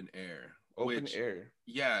 open air. Open Which, air.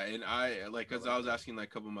 yeah, and I like because like I was that. asking like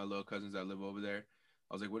a couple of my little cousins that live over there.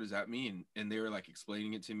 I was like, what does that mean? And they were like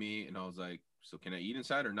explaining it to me, and I was like, so can I eat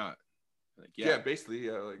inside or not? Like, Yeah, yeah, basically,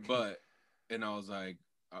 yeah. Like but and I was like,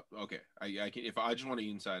 okay, I can if I just want to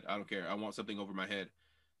eat inside, I don't care. I want something over my head.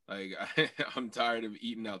 Like I'm tired of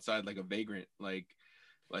eating outside like a vagrant. Like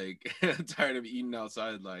I'm tired of eating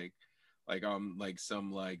outside like I'm like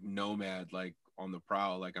some like nomad like on the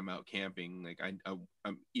prowl. Like I'm out camping. Like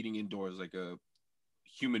I'm eating indoors like a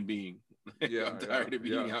human being. yeah, I'm yeah, tired of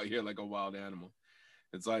yeah. being out here like a wild animal.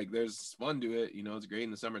 It's like there's fun to it, you know. It's great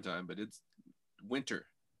in the summertime, but it's winter.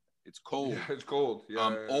 It's Yeah, cold. it's cold.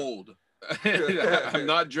 I'm Yeah, old. I'm yeah.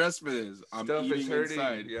 not dressed for this. I'm Stuff is eating hurting.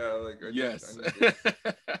 inside. Yeah, like I Yes. need this.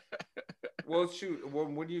 Well, shoot.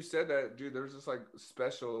 When you said that, dude, there was this like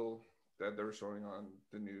special that they were showing on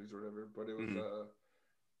the news or whatever. But it was Mhm.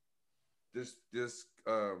 this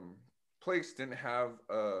place didn't have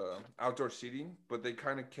outdoor seating, but they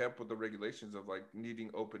kind of kept with the regulations of like needing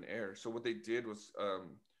open air. So what they did was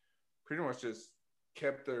pretty much just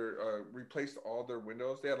kept their replaced all their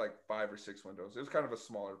windows. They had like 5 or 6 windows. It was kind of a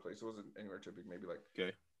smaller place. It wasn't anywhere too big, maybe like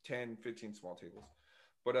Okay. 10, 15 small tables.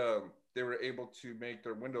 But they were able to make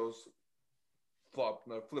their windows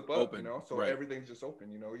flip up, you Open, know, so right? everything's just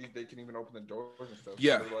open, you know. They can even open the doors and stuff. So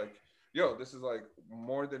Yeah. they're like, yo, this is like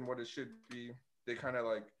more than what it should be. They kind of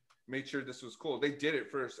like made sure this was cool. They did it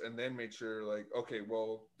first and then made sure like, okay,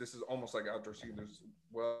 well, this is almost like outdoor seating. There's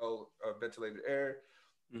well ventilated air.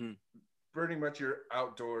 Hmm. Pretty much you're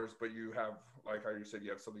outdoors, but you have, like how you said, you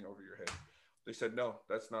have something over your head. They said no,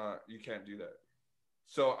 that's not, you can't do that.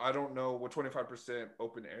 So I don't know what 25%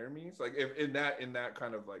 open air means. Like if in that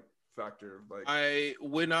kind of like factor of like,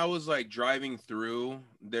 When I was like driving through,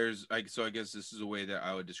 there's like, so I guess this is a way that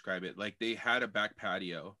I would describe it. Like they had a back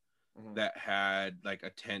patio mhm, that had like a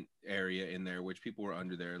tent area in there, which people were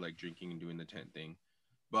under there like drinking and doing the tent thing.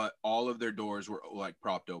 But all of their doors were like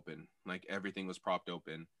propped open, like everything was propped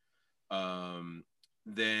open. Um,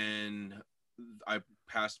 then I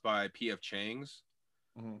passed by PF Chang's,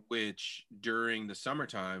 mhm, which during the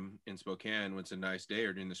summertime in Spokane, when it's a nice day,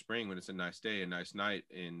 or during the spring when it's a nice day, a nice night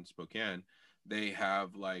in Spokane, they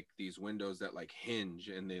have like these windows that like hinge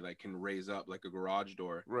and they like can raise up like a garage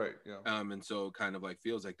door. right, yeah, And so it kind of like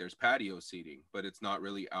feels like there's patio seating, but it's not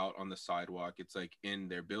really out on the sidewalk. It's like in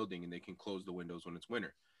their building and they can close the windows when it's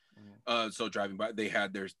winter. mhm, So driving by, they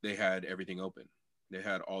had everything open. They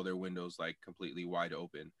had all their windows like completely wide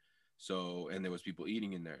open. So, and there was people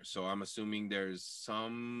eating in there. So I'm assuming there's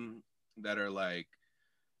some that are like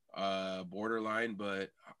borderline, but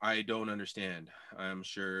I don't understand. I'm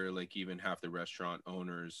sure like even half the restaurant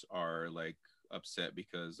owners are like upset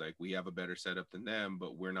because like we have a better setup than them,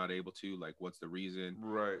 but we're not able to. Like, what's the reason?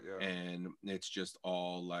 right, yeah, And it's just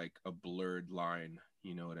all like a blurred line,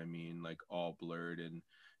 you know what I mean? Like all blurred, and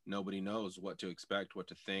nobody knows what to expect, what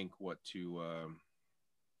to think, what to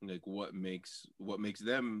like what makes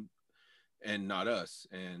them and not us.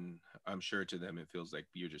 And I'm sure to them it feels like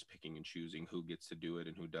you're just picking and choosing who gets to do it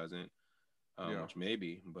and who doesn't, yeah. which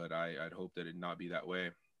maybe, but I'd hope that it not be that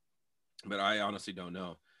way. But I honestly don't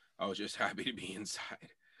know. I was just happy to be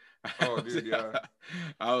inside. Oh, dude, yeah,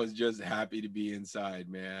 I was just happy to be inside,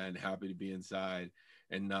 man. Happy to be inside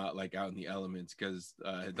and not like out in the elements. Because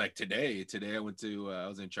like today I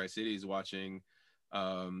was in Tri Cities watching.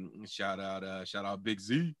 Shout out Big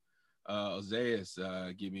Z,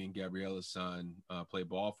 Ozeas, Gibby and Gabriella's son, play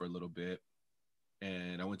ball for a little bit,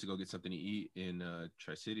 and I went to go get something to eat in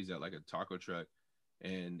Tri Cities at like a taco truck,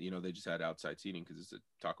 and you know they just had outside seating because it's a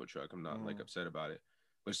taco truck. I'm not like mhm, upset about it,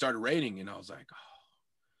 but it started raining, and I was like, oh,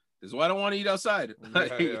 this is why I don't want to eat outside.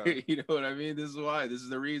 yeah, yeah, You know what I mean? This is why. This is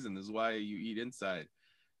the reason. This is why you eat inside.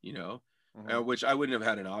 You know, mhm, which I wouldn't have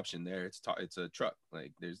had an option there. It's a truck.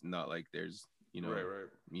 Like there's not like there's right, right,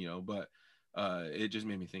 but it just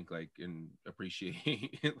made me think like and appreciate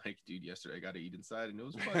like dude, yesterday I got to eat inside and it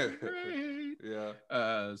was fucking great. yeah.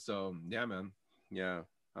 So yeah, man. Yeah,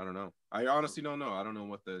 I don't know. I honestly don't know. I don't know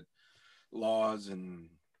what the laws and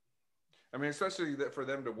I mean, especially that for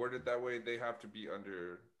them to word it that way, they have to be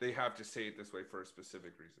under. They have to say it this way for a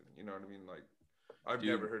specific reason. You know what I mean? Like, I've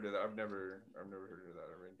dude. never heard of that. I've never heard of that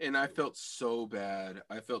already. And I felt so bad.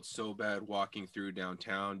 I felt so bad walking through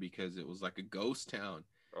downtown because it was like a ghost town.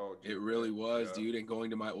 Oh, dude, It really was, yeah. dude. And going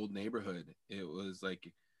to my old neighborhood, it was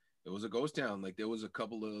a ghost town. Like there was a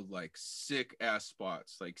couple of like sick ass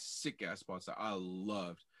spots that I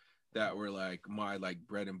loved, that were like my like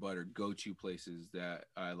bread and butter go to places that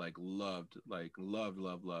I like loved,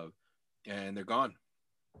 and they're gone.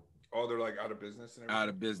 Oh, they're like out of business and everything.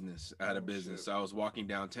 Out of Oh, business. shit. So I was walking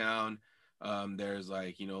downtown. There's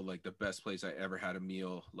like, you know, like the best place I ever had a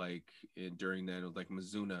meal, like during that, it was like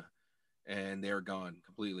Mizuna, and they were gone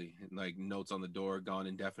completely. And, like notes on the door, gone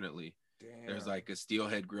indefinitely. There's Damn. like a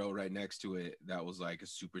steelhead grill right next to it. That was like a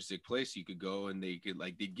super sick place. You could go and they'd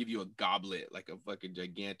give you a goblet, like a fucking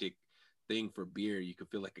gigantic thing for beer. You could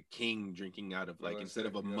feel like a king drinking out of Oh, like, that's instead sick.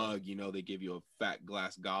 of a Yeah. mug, you know, they give you a fat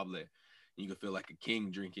glass goblet. You could feel like a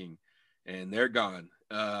king drinking, and they're gone.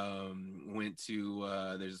 Went to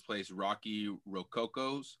there's this place, Rocky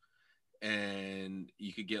Rococo's, and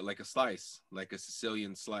you could get like a slice, like a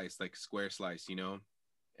Sicilian slice, like a square slice, you know,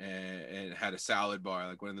 and it had a salad bar,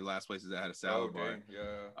 like one of the last places that had a Oh, salad bar. dang.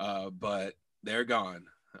 Yeah. But they're gone.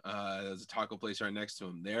 There's a taco place right next to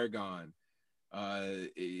them. They're gone.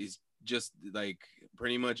 It's just like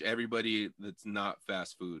pretty much everybody that's not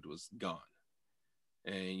fast food was gone.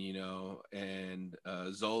 And you know, and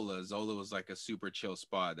Zola was like a super chill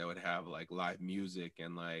spot that would have like live music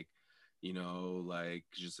and like, you know, like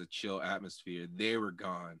just a chill atmosphere. They were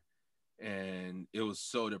gone, and it was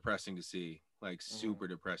so depressing to see, like Mhm. super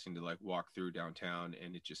depressing to like walk through downtown,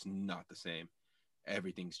 and it's just not the same.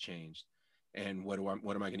 Everything's changed. And what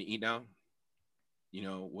am I going to eat now? You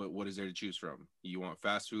know, what is there to choose from? You want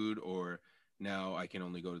fast food or now I can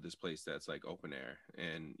only go to this place that's like open air,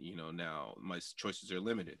 and now my choices are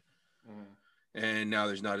limited. Mm. And now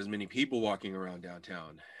there's not as many people walking around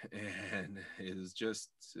downtown, and it's just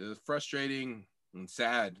frustrating and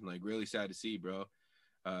sad, like really sad to see, bro.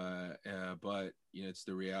 But it's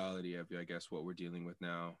the reality of, I guess, what we're dealing with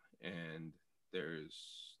now. And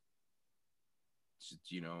there's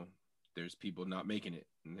you know there's people not making it,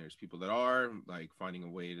 and there's people that are like finding a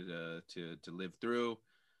way to live through.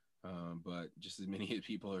 But just as many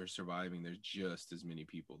people are surviving, there's just as many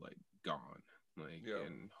people like gone, like, Yeah.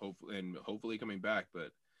 and hopefully coming back,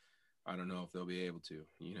 but I don't know if they'll be able to.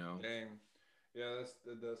 Dang. Yeah, that's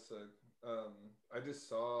I just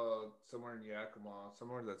saw somewhere in Yakima,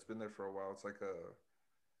 somewhere that's been there for a while. It's like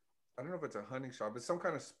I don't know if it's a hunting shop. It's some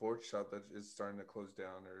kind of sports shop that is starting to close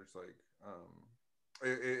down. There's like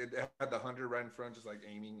it had the hunter right in front, just like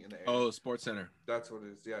aiming in the air. Oh, Sports Center. That's what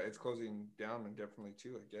it is. Yeah, it's closing down indefinitely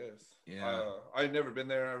too, I guess. Yeah. I had never been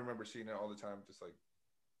there. I remember seeing it all the time. Just like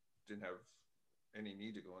didn't have any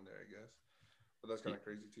need to go in there, I guess. But that's kind of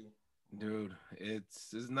crazy too. Dude,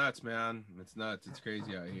 it's nuts, man. It's nuts. It's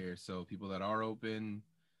crazy out here. So people that are open,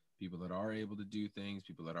 people that are able to do things,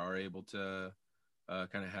 people that are able to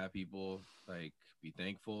kind of have people like be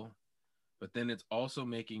thankful. But then it's also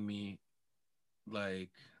making me like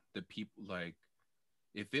the people, like,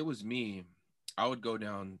 if it was me, I would go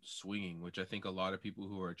down swinging, which I think a lot of people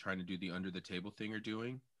who are trying to do the under the table thing are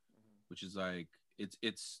doing, which is like it's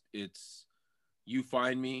you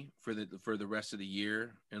find me for the rest of the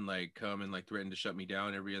year and like come and like threaten to shut me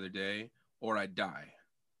down every other day, or I die.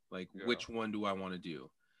 Like, which one do I want to do?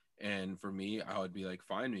 And for me, I would be like,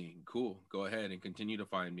 find me, cool, go ahead and continue to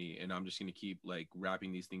find me, and I'm just gonna keep like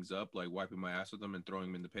wrapping these things up, like wiping my ass with them and throwing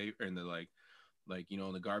them in the paper, in the like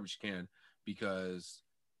in the garbage can, because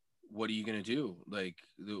what are you gonna do? Like,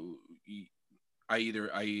 I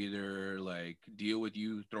either like deal with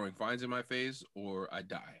you throwing fines in my face, or I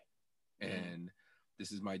die. And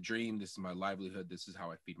this is my dream, this is my livelihood, this is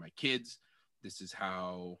how I feed my kids, this is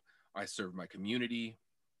how I serve my community,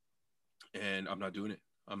 and I'm not doing it.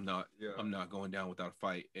 I'm not going down without a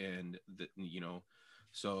fight. And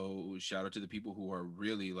so shout out to the people who are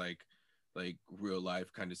really like real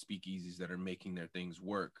life kind of speakeasies that are making their things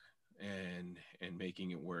work, and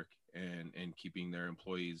making it work, and keeping their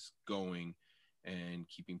employees going, and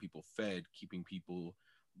keeping people fed, keeping people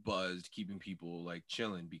buzzed, keeping people like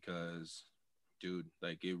chilling, because dude,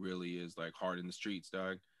 like, it really is like hard in the streets,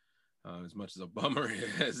 dog. As much as a bummer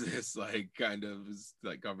as this like kind of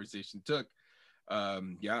like conversation took,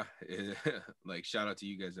 like, shout out to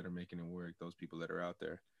you guys that are making it work, those people that are out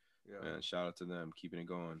there. And shout out to them keeping it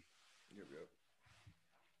going. Yep.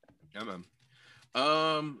 Yeah, man.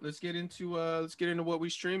 Let's get into what we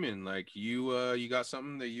streaming. Like, you got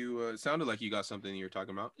something that you sounded like you got something you're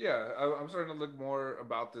talking about. Yeah, I'm starting to look more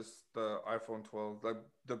about the iPhone 12, like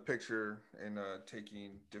the picture, and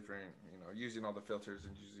taking different, using all the filters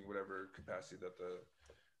and using whatever capacity that the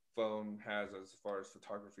phone has as far as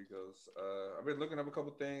photography goes. I've been looking up a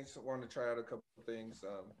couple things, wanting to try out a couple things.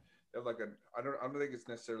 They have like I don't think it's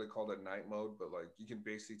necessarily called a night mode, but like you can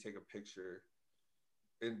basically take a picture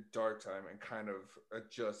in dark time and kind of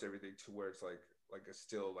adjust everything to where it's like a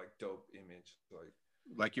still like dope image,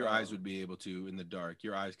 like your eyes would be able to in the dark.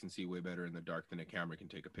 Your eyes can see way better in the dark than a camera can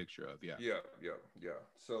take a picture of. Yeah.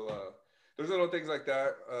 So there's little things like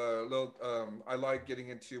that. I like getting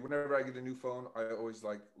into, whenever I get a new phone, I always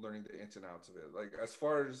like learning the ins and outs of it. Like, as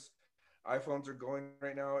far as iPhones are going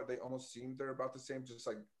right now, they almost seem they're about the same, just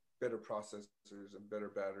like better processors and better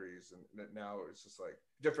batteries. And now it's just like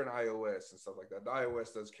different iOS and stuff like that. The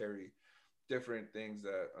iOS does carry different things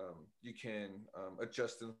that you can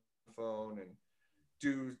adjust in the phone and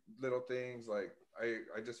do little things. Like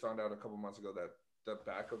I just found out a couple months ago that the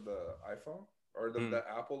back of the iPhone, or the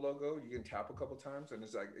Apple logo, you can tap a couple times and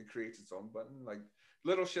it's like it creates its own button, like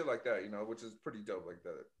little shit like that, which is pretty dope. Like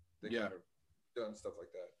that, they kind of done stuff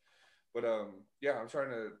like that. But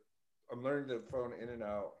I'm learning the phone in and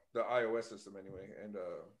out, the iOS system anyway, and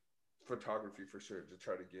photography for sure, to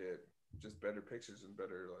try to get just better pictures and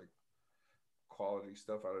better like quality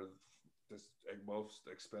stuff out of this most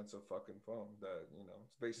expensive fucking phone that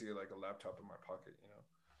it's basically like a laptop in my pocket.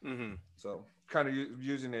 So kind of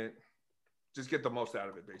using it, just get the most out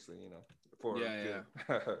of it, basically. For good.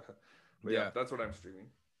 But that's what I'm streaming.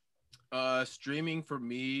 Streaming for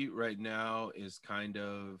me right now is kind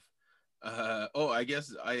of I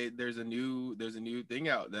guess there's a new thing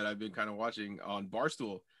out that I've been kind of watching on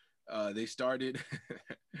Barstool. They started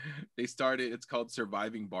it's called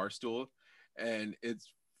Surviving Barstool, and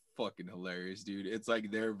it's fucking hilarious, dude. It's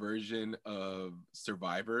like their version of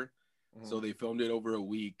Survivor. So they filmed it over a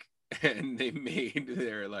week, and they made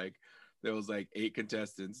their like there was like 8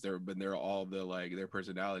 contestants there, but they're all the like their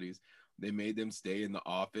personalities. They made them stay in the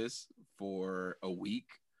office for a week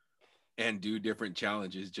and do different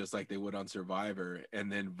challenges just like they would on Survivor,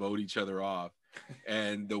 and then vote each other off,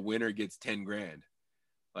 and the winner gets 10 grand.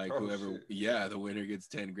 Like Oh whoever, shit. yeah, the winner gets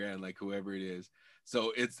 10 grand, like whoever it is.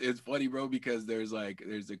 So it's funny, bro, because there's like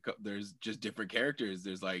there's just different characters.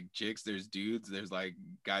 There's like chicks, there's dudes, there's like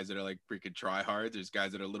guys that are like freaking tryhards, there's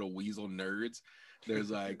guys that are little weasel nerds,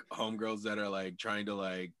 there's like homegirls that are like trying to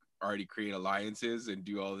like already create alliances and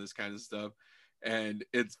do all this kind of stuff. And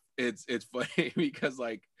it's funny because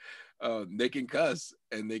like they can cuss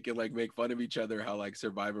and they can like make fun of each other, how like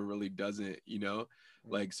Survivor really doesn't, you know,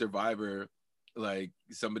 like Survivor, like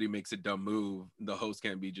somebody makes a dumb move, the host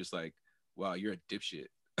can't be just like, wow, you're a dipshit.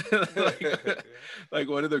 Like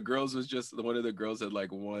one of the girls had like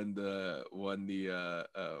won the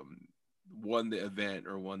event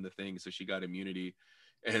or won the thing, so she got immunity.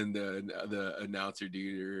 And the announcer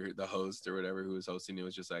dude or the host or whatever who was hosting it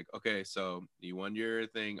was just like, okay, so you won your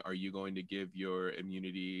thing, are you going to give your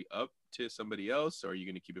immunity up to somebody else, or are you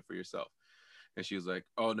going to keep it for yourself? And she was like,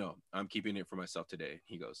 oh no, I'm keeping it for myself today.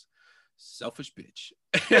 He goes, selfish bitch.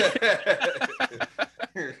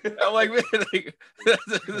 I'm like, man, like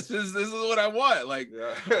this is what I want. Like,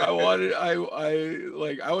 Yeah.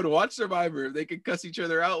 I would watch Survivor if they could cuss each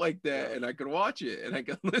other out like that, Yeah. and I could watch it and I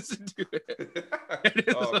could listen to it.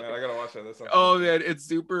 Oh Like, man, I gotta watch that. That's oh man, it's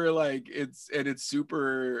super like it's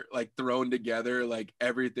super like thrown together. Like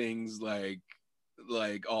everything's like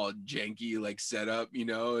all janky, like set up, you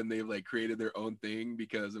know, and they've like created their own thing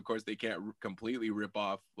because of course they can't completely rip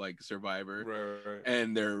off like Survivor. right.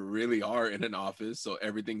 And there really are in an office, so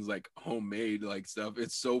everything's like homemade like stuff.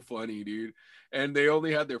 It's so funny, dude. And they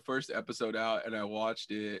only had their first episode out, and I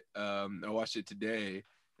watched it today,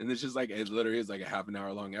 and it's just like it literally is like a half an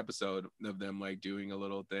hour long episode of them like doing a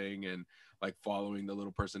little thing and like following the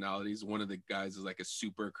little personalities. One of the guys is like a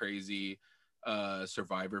super crazy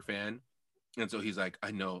Survivor fan, and so he's like,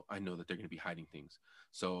 I know that they're gonna be hiding things.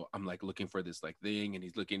 So I'm like looking for this like thing, and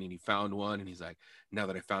he's looking and he found one, and he's like, now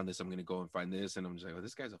that I found this, I'm gonna go and find this. And I'm just like, oh,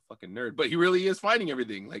 this guy's a fucking nerd. But he really is finding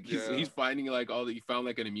everything. Like he's finding like all that. He found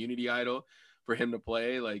like an immunity idol for him to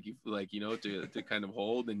play, like you know, to kind of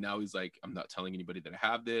hold. And now he's like, I'm not telling anybody that I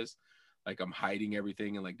have this. Like I'm hiding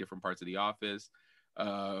everything in like different parts of the office.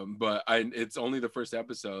 But it's only the first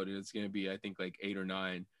episode, and it's gonna be I think like 8 or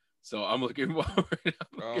 9. So I'm looking forward.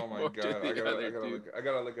 Oh my god, I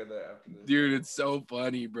gotta look at that after this. Dude, it's so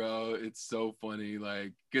funny, bro. It's so funny,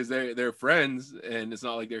 like, because they're friends, and it's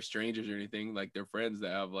not like they're strangers or anything. Like they're friends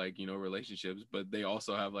that have like, you know, relationships, but they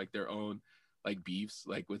also have like their own like beefs,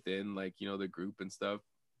 like within like, you know, the group and stuff.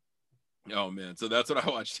 Oh man, so that's what I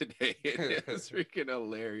watched today. It was freaking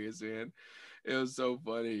hilarious, man. It was so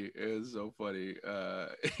funny. It was so funny.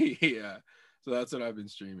 Yeah. So that's what I've been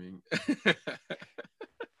streaming.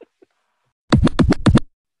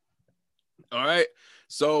 All right.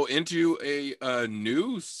 So into a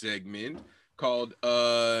new segment called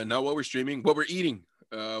not what we're streaming, what we're eating.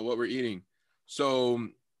 What we're eating. So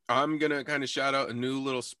I'm gonna kind of shout out a new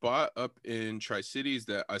little spot up in Tri-Cities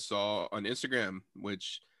that I saw on Instagram,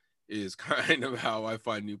 which is kind of how I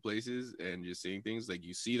find new places and just seeing things. Like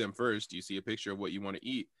you see them first, you see a picture of what you want to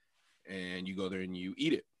eat, and you go there and you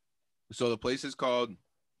eat it. So the place is called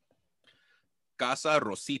Casa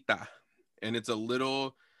Rosita, and it's a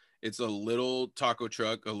little taco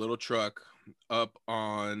truck, a little truck up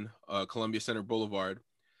on Columbia Center Boulevard.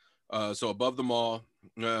 So above the mall.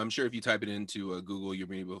 I'm sure if you type it into Google, you'll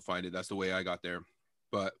be able to find it. That's the way I got there.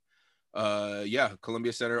 But yeah,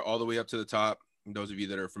 Columbia Center all the way up to the top. Those of you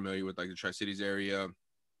that are familiar with like the Tri-Cities area,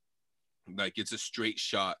 like it's a straight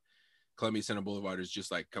shot. Columbia Center Boulevard is just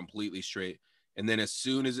like completely straight. And then as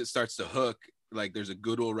soon as it starts to hook, like there's a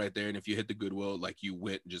Goodwill right there. And if you hit the Goodwill, like you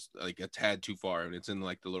went just like a tad too far, and it's in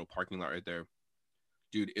like the little parking lot right there.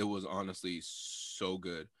 Dude, it was honestly so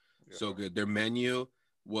good. Yeah. So good. Their menu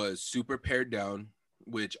was super pared down,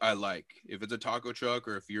 which I like. If it's a taco truck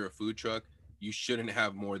or if you're a food truck, you shouldn't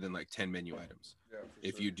have more than like 10 menu items. Yeah,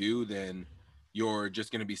 if you do, then you're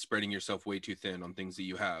just going to be spreading yourself way too thin on things that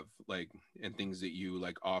you have, like, and things that you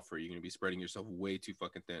like offer. You're going to be spreading yourself way too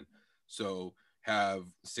fucking thin. So have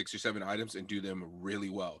 6 or 7 items and do them really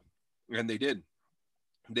well. And they did.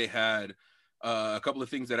 They had a couple of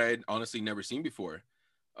things that I had honestly never seen before.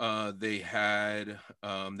 They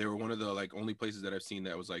were one of the like only places that I've seen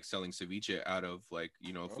that was like selling ceviche out of like,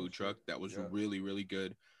 you know, food truck. That was really, really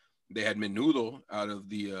good. They had menudo out of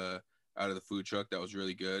the food truck. That was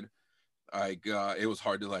really good. it was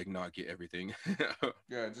hard to like not get everything.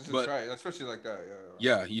 Yeah, just to But try it, especially like that.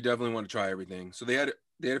 Yeah, yeah, you definitely want to try everything. So they had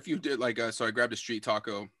a few did like so I grabbed a street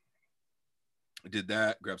taco, did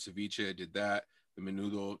that, grabbed ceviche, did that, the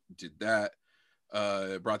menudo, did that.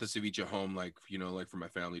 Brought the ceviche home, like, you know, like for my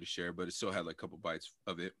family to share, but it still had like a couple bites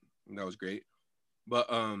of it. And that was great. But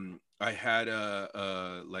I had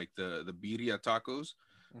like the birria tacos,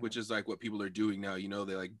 yeah. which is like what people are doing now. You know,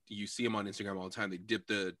 they like, you see them on Instagram all the time. They dip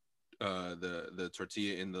the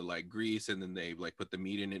tortilla in the like grease, and then they like put the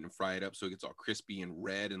meat in it and fry it up so it gets all crispy and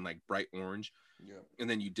red and like bright orange. Yeah. And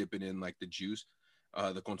then you dip it in like the juice,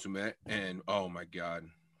 the consomme, and oh my god,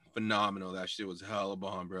 phenomenal. That shit was hella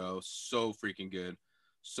bomb, bro. So freaking good.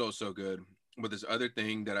 So good. But this other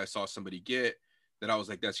thing that I saw somebody get that I was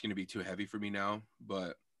like, that's gonna be too heavy for me now.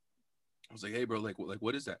 But I was like, hey bro, like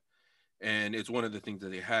what is that? And it's one of the things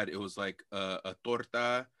that they had. It was like a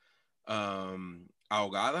torta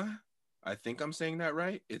ahogada. I think I'm saying that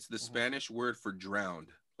right. It's the Mhm. Spanish word for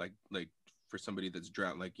drowned, like for somebody that's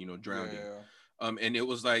drowned, like, you know, Yeah, drowning. yeah. And it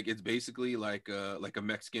was like, it's basically like a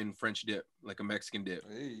Mexican French dip, like a Mexican dip.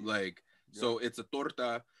 Hey. Like, Yeah. so it's a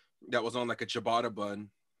torta that was on like a ciabatta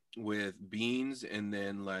bun with beans, and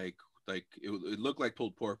then like it looked like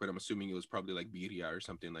pulled pork, but I'm assuming it was probably like birria or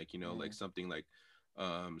something, like, you know, like Mhm. something like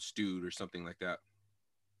stewed or something like that.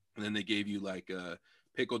 And then they gave you like a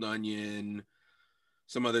pickled onion,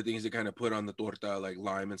 some other things to kind of put on the torta, like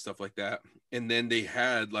lime and stuff like that. And then they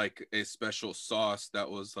had like a special sauce that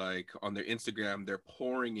was like on their Instagram,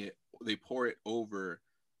 they pour it over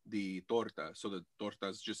the torta. So the torta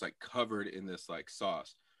is just like covered in this like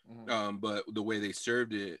sauce. Mhm. But the way they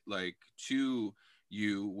served it like to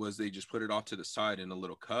you was they just put it off to the side in a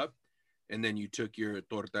little cup, and then you took your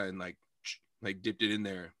torta and like dipped it in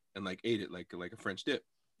there and like ate it like a French dip.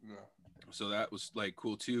 Yeah. So that was like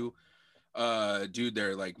cool too. Dude,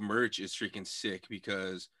 their like merch is freaking sick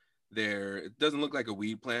because it doesn't look like a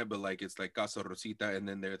weed plant, but like it's like Casa Rosita, and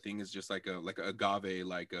then their thing is just like a agave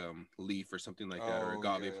like leaf or something like that, or Oh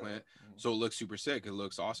yeah, agave yeah. plant. Mhm. So it looks super sick. It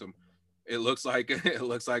looks awesome. It looks like it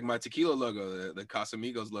looks like my tequila logo, the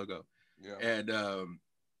Casamigos logo. Yeah.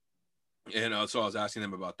 And so I was asking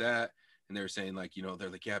them about that, and they were saying like, you know,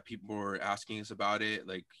 they're like, yeah, people were asking us about it,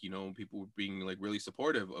 like, you know, people were being like really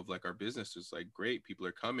supportive of like our business. It's like great, people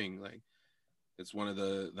are coming, like it's one of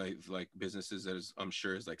the like businesses that is, I'm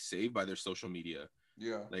sure, is like saved by their social media.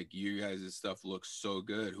 Yeah. Like you guys' stuff looks so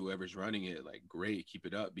good. Whoever's running it, like great, keep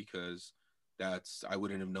it up, because I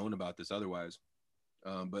wouldn't have known about this otherwise.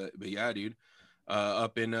 But yeah, dude.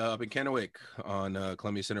 Up in Kennewick on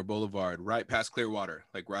Columbia Center Boulevard, right past Clearwater,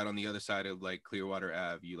 like right on the other side of like Clearwater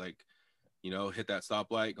Ave. You like, you know, hit that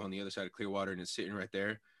stoplight on the other side of Clearwater, and it's sitting right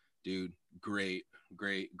there, dude. Great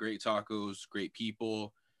tacos, great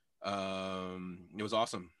people. It was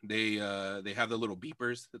awesome. They have the little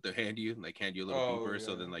beepers that they hand you a little Oh beeper,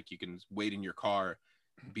 so yeah, then like you can wait in your car,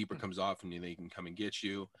 beeper comes off, and then they can come and get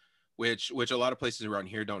you, which a lot of places around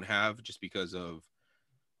here don't have, just because of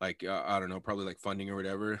like I don't know, probably like funding or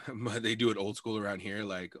whatever. But they do it old school around here,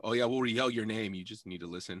 like, oh yeah, we'll yell your name, you just need to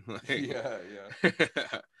listen. Like, yeah, yeah.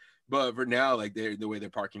 but for now, like the way their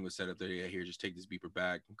parking was set up there, yeah, here, just take this beeper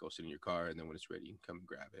back and go sit in your car, and then when it's ready, you can come and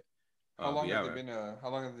grab it. But yeah, man. How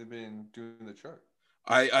long have they been doing the truck?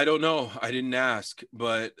 I don't know. I didn't ask,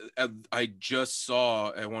 but I just saw.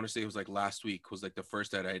 I want to say it was like last week was like the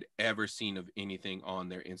first that I'd ever seen of anything on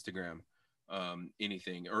their Instagram,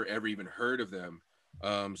 anything, or ever even heard of them.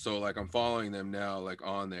 So like I'm following them now, like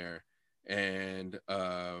on there, and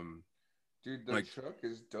Dude, the like, truck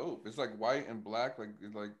is dope. It's like white and black, like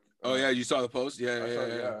oh yeah, you saw the post, I saw,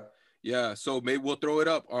 yeah. yeah. So maybe we'll throw it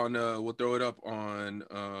up on Milo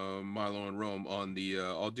and Rome on the.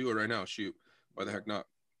 I'll do it right now. Shoot, why the Yeah. heck not?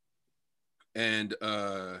 And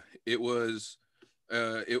it was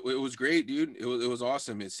it was great, dude. It was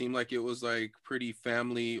awesome. It seemed like it was like pretty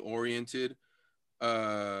family oriented,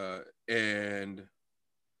 uh and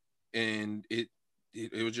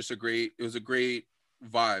it was just a great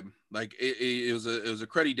vibe. Like it was a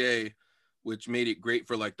cruddy day, which made it great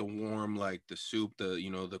for like the warm, like the soup, the, you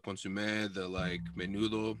know, the consomme, the like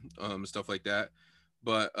menudo, stuff like that.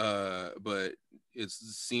 But it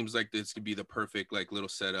seems like this could be the perfect like little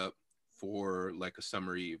setup for like a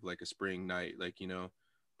summer eve, like a spring night, like, you know,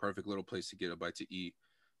 perfect little place to get a bite to eat.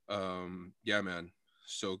 Yeah, man,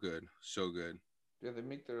 so good, so good. Yeah, they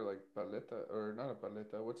make their like paleta, or not a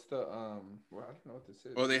paleta. What's the well, I don't know what this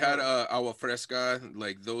is. Oh, they It's had not. agua fresca,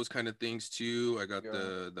 like those kind of things too. I got Yeah.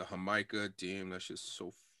 the Jamaica. Damn, that's just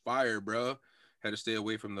so fire, bro. Had to stay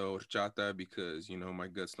away from the horchata because, you know, my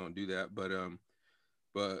guts don't do that.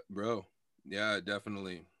 But bro, yeah,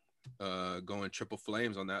 definitely. going triple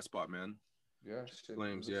flames on that spot, man. Yeah, shit.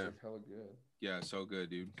 Flames, It looks yeah. like hella good. Yeah, so good,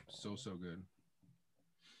 dude. So good.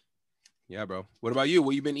 Yeah, bro. What about you?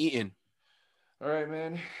 What you been eating? All right,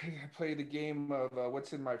 man. I played a game of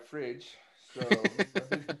what's in my fridge. So,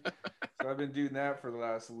 I've been doing that for the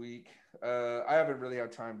last week. I haven't really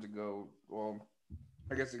had time to go. Well,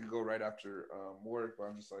 I guess I could go right after work, but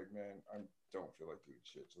I'm just like, man, I don't feel like doing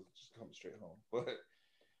shit, so just come straight home. But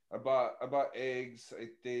I bought eggs. I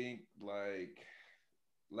think like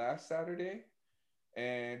last Saturday,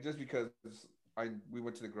 and just because we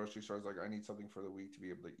went to the grocery store, I was like, I need something for the week to be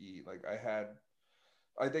able to eat. Like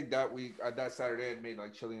I think that week, that Saturday, I had made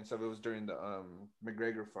like chili and stuff. It was during the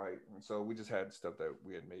McGregor fight, and so we just had stuff that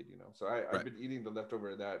we had made, you know. So I've Right. been eating the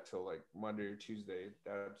leftover of that till like Monday or Tuesday.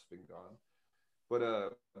 That's been gone.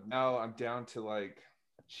 But now I'm down to like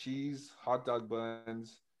cheese, hot dog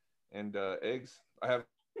buns, and eggs. I have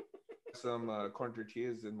some corn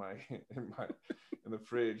tortillas in my in my in the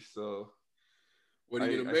fridge, so What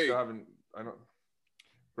are you gonna I still make? haven't. I don't,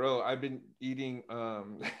 bro. I've been eating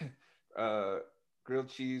uh grilled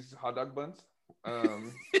cheese hot dog buns.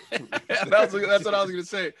 Um, That's what I was gonna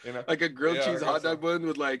say. you know, Like a grilled yeah, I cheese got hot some. dog bun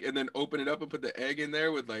with like, and then open it up and put the egg in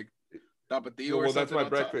there with like tapatio Yeah, or well, that's something my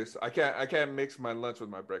on top. breakfast. I can't mix my lunch with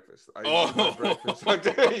my breakfast. I eat my Oh,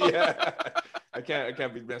 breakfast. Yeah, I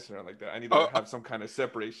can't be messing around like that. I need to oh. have some kind of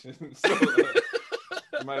separation. So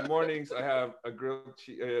my mornings I have a grilled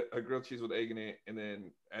cheese with egg in it, and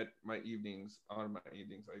then at my evenings I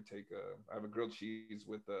take I have a grilled cheese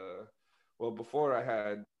with well, before I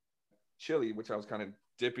had chili, which I was kind of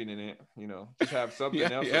dipping in it. You know, just have Yeah, something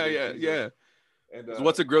else yeah, with it. yeah, Jesus. yeah. And So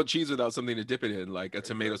what's a grilled cheese without something to dip it in, like a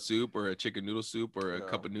tomato exactly. soup or a chicken noodle soup or a Yeah.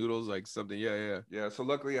 cup of noodles, like something? Yeah, Yeah, so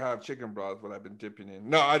luckily I have chicken broth, what I've been dipping in.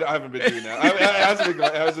 No, I haven't been doing that. It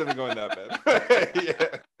hasn't been going that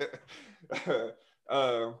bad. Yeah.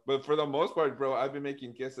 But for the most part, bro, I've been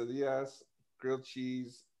making quesadillas, grilled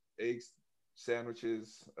cheese, eggs,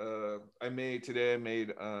 sandwiches. I made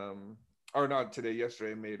or not today,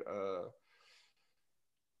 yesterday I made uh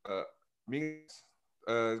meats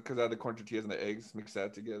because I had the corn tortillas and the eggs, mix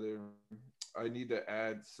that together. I need to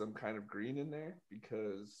add some kind of green in there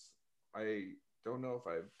because I don't know if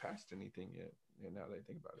I've passed anything yet. Yeah, now that I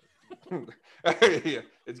think about it, yeah,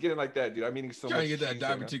 it's getting like that, dude. I'm eating so trying to much get that cheese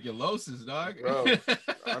right now, diverticulosis, dog. bro.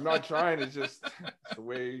 I'm not trying. It's just it's the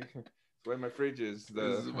way my fridge is.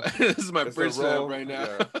 This is my It's the fridge setup roll. right now.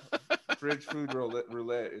 Yeah, fridge food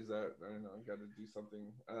roulette is that. I don't know. I got to do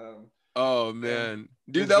something. Oh Then man,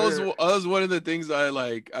 dude, dessert. that was one of the things I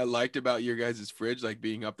liked about your guys' fridge, like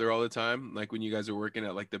being up there all the time, like when you guys were working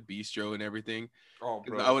at like the bistro and everything. Oh,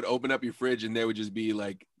 Because I bro. would open up your fridge and there would just be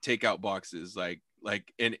like takeout boxes,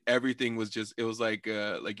 and everything was just, it was like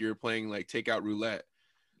you were playing like takeout roulette.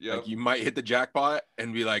 Like Yep. you might hit the jackpot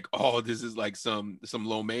and be like, oh, this is like some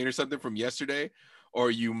lo mein or something from yesterday,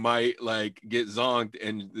 or you might like get zonked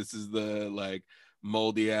and this is the like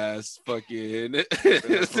moldy ass fucking Been there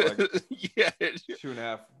for like yeah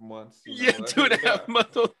 2.5 months. You yeah know. 2.5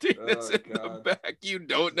 month old thing that's Oh in the God. back. You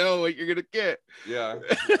don't know what you're gonna get. Yeah.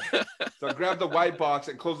 So grab the white box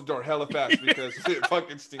and close the door hella fast because it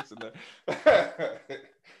fucking stinks in there.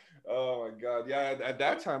 Oh my God. Yeah. At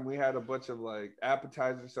that time, we had a bunch of like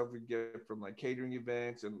appetizers stuff we get from like catering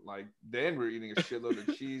events. And like then we're eating a shitload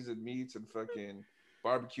of cheese and meats and fucking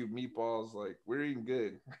barbecue meatballs. Like we're eating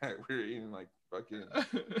good. We're eating like fucking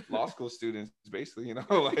law school students, basically, you know,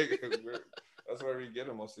 like that's where we get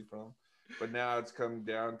them mostly from. But now it's come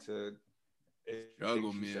down to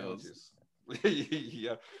Struggle cheese meals. sandwiches.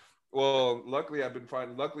 Yeah. Well, luckily I've been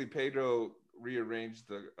finding. Luckily Pedro rearranged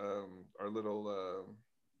the our little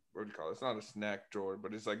what do you call it? It's not a snack drawer,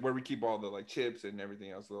 but it's like where we keep all the like chips and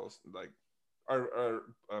everything else, little like our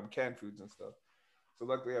canned foods and stuff. So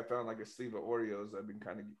luckily I found like a sleeve of Oreos. I've been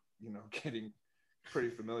kind of getting pretty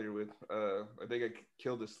familiar with. I think I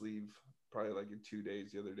killed a sleeve probably like in 2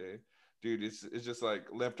 days the other day. Dude, it's just like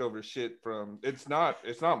leftover shit from. It's not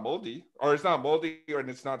moldy, or it's not moldy, or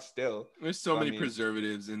it's not stale. There's so So I many mean,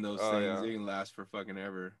 preservatives in those oh things. yeah. They can last for fucking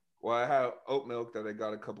ever. Well, I have oat milk that I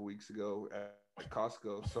got a couple weeks ago at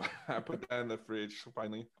Costco, so I put that in the fridge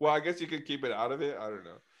finally. Well, I guess you could keep it out of it. I don't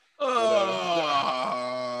know, but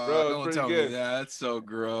Oh, bro, it's don't pretty tell me good. that. That's so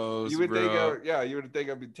gross, You would think, bro. yeah, you would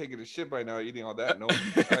think I'd be taking a shit by now, eating all that. Nope,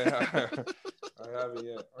 I haven't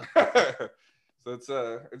yet.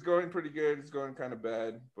 So it's going pretty good. It's going kind of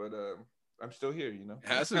bad, but I'm still here.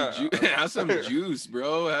 Have some juice. Have some juice,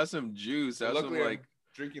 bro. Have some juice. Well, Have some luckily, like I'm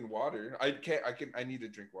drinking water. I need to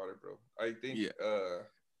drink water, bro. I think yeah.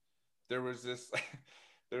 there was this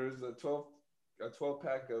there was a 12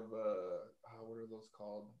 pack of what are those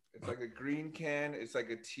called? It's like a green can. It's like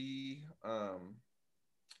a tea.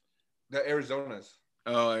 The Arizonas.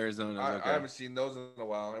 Oh, Arizona's okay. I haven't seen those in a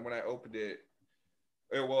while. And when I opened it,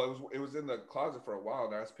 it was in the closet for a while.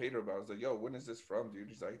 And I asked Pedro about it. I was like, yo, when is this from, dude?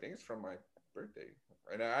 He's like, I think it's from my birthday.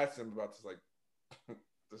 And I asked him about this like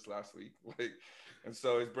this last week. Like, and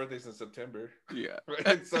so his birthday's in September. Yeah.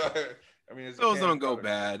 Right? So I mean, those don't go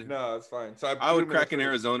bad. No, it's fine. So I would crack an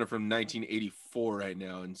Arizona from 1984 right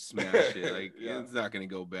now and smash it. Like, yeah. It's not gonna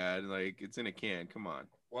go bad. Like, it's in a can. Come on.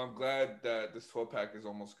 Well, I'm glad that this 12-pack is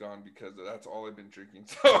almost gone because that's all I've been drinking.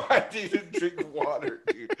 So I need to drink water,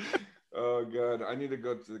 dude. Oh god, I need to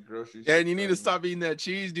go to the grocery store. Yeah, and you need to stop eating that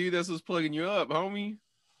cheese, dude. That's what's plugging you up, homie.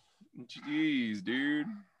 Jeez, dude.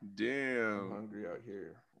 Damn. I'm hungry out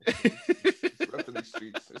here. It's rough in these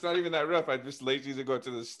streets. It's not even that rough. I just lazy to go to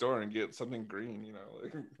the store and get something green, you know.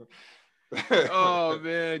 Like oh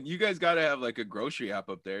man, you guys gotta have like a grocery app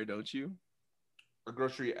up there, don't you? A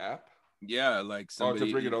grocery app? Yeah, like somebody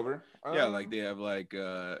to bring it over. Yeah, like they have like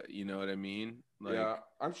you know what I mean? Like, yeah,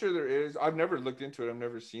 I'm sure there is. I've never looked into it. I've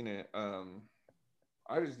never seen it.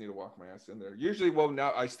 I just need to walk my ass in there. Usually, well,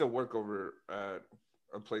 now I still work over at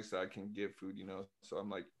a place that I can get food, you know, so I'm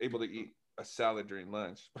like able to eat a salad during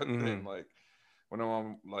lunch. But then like when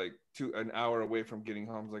I'm like an hour away from getting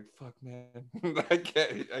home, I'm like, fuck, man, I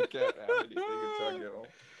can't have anything until I get home.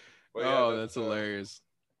 But yeah, that's hilarious.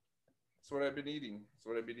 That's what I've been eating. That's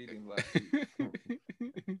what I've been eating last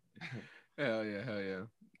week. Hell yeah.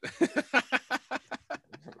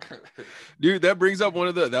 Dude, that brings up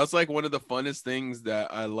that's like one of the funnest things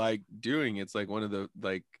that I like doing. It's like one of the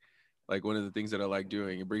like one of the things that I like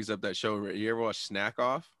doing. It brings up that show. You ever watch Snack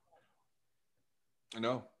Off?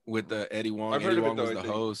 No. With Eddie Wong. I've Eddie heard Wong of it, was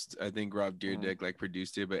the host. I think Rob Dyrdek like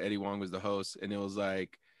produced it, but Eddie Wong was the host, and it was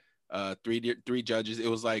like three judges. It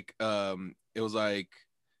was like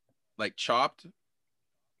Chopped,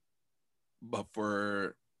 but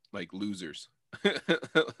for like losers.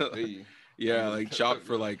 Hey. Yeah, like Chopped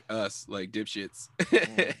for like us, like dipshits.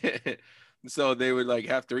 So they would like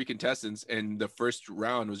have three contestants, and the first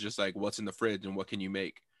round was just like, what's in the fridge and what can you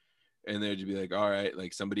make? And they'd be like, all right,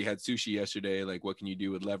 like somebody had sushi yesterday, like what can you do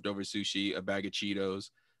with leftover sushi, a bag of Cheetos,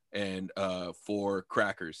 and 4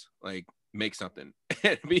 crackers? Like, make something.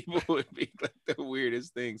 And people would be like the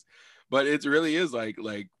weirdest things, but it really is like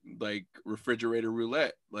refrigerator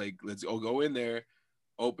roulette. Like, let's all go in there,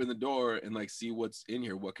 open the door, and like see what's in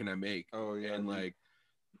here. What can I make? Oh yeah. And like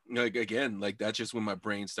again, like that's just when my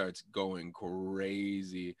brain starts going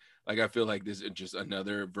crazy. Like I feel like this is just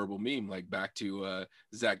another verbal meme, like back to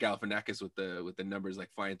Zach Galifianakis with the numbers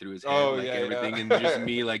like flying through his head, like everything, and just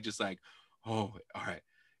me like oh, all right,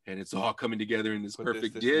 and it's all coming together in this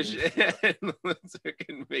perfect dish, and let's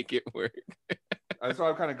make it work. That's why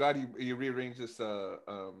I'm kind of glad you rearranged this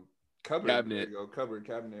cupboard cabinet.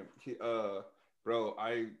 Cabinet. Bro,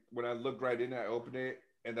 when I looked right in it, I opened it,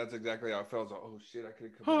 and that's exactly how I felt. I was like, oh shit, I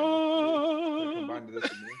could have combined this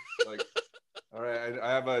with this. Like, all right, I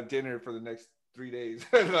have a dinner for the next 3 days.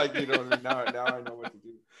 Like, you know, now I know what to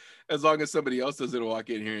do. As long as somebody else doesn't walk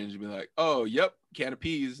in here and just be like, oh, yep, can of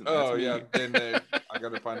peas. And oh yeah, then I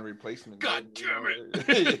gotta find a replacement. God damn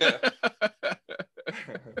it. Yeah.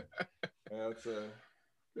 That's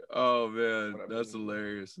oh man, that's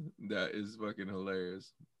hilarious. That is fucking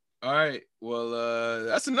hilarious. All right, well,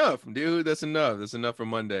 that's enough, dude. That's enough for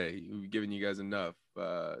Monday. We've given you guys enough.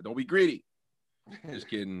 Don't be greedy. Just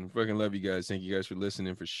kidding. Fucking love you guys. Thank you guys for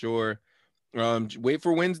listening for sure. Wait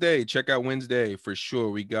for Wednesday. Check out Wednesday for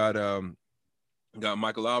sure. We got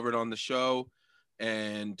Michael Albert on the show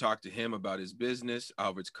and talk to him about his business,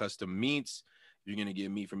 Albert's Custom Meats. You're gonna get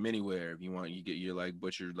meat from anywhere. If you want, you get your like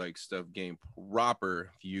butchered like stuffed game proper.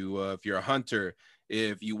 If you're a hunter,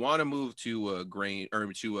 if you want to move to a grain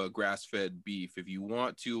or to a grass-fed beef, if you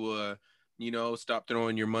want to stop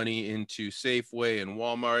throwing your money into Safeway and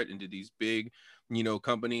Walmart, into these big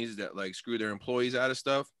companies that like screw their employees out of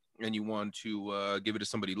stuff, and you want to give it to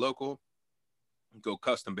somebody local, go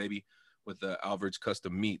custom, baby, with Albert's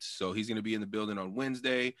Custom Meats. So he's gonna be in the building on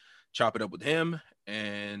Wednesday. Chop it up with him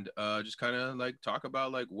and just kind of like talk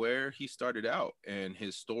about like where he started out and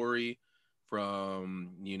his story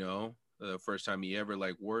from the first time he ever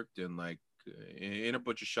like worked in like in a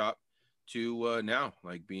butcher shop to now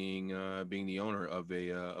like being the owner of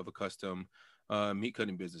a custom meat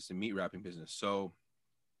cutting business and meat wrapping business. So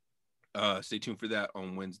stay tuned for that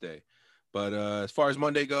on Wednesday. But as far as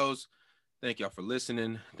Monday goes, thank y'all for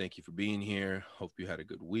listening. Thank you for being here. Hope you had a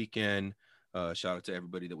good weekend. Shout out to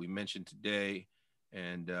everybody that we mentioned today,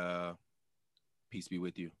 and peace be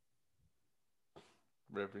with you.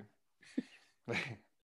 Reverend.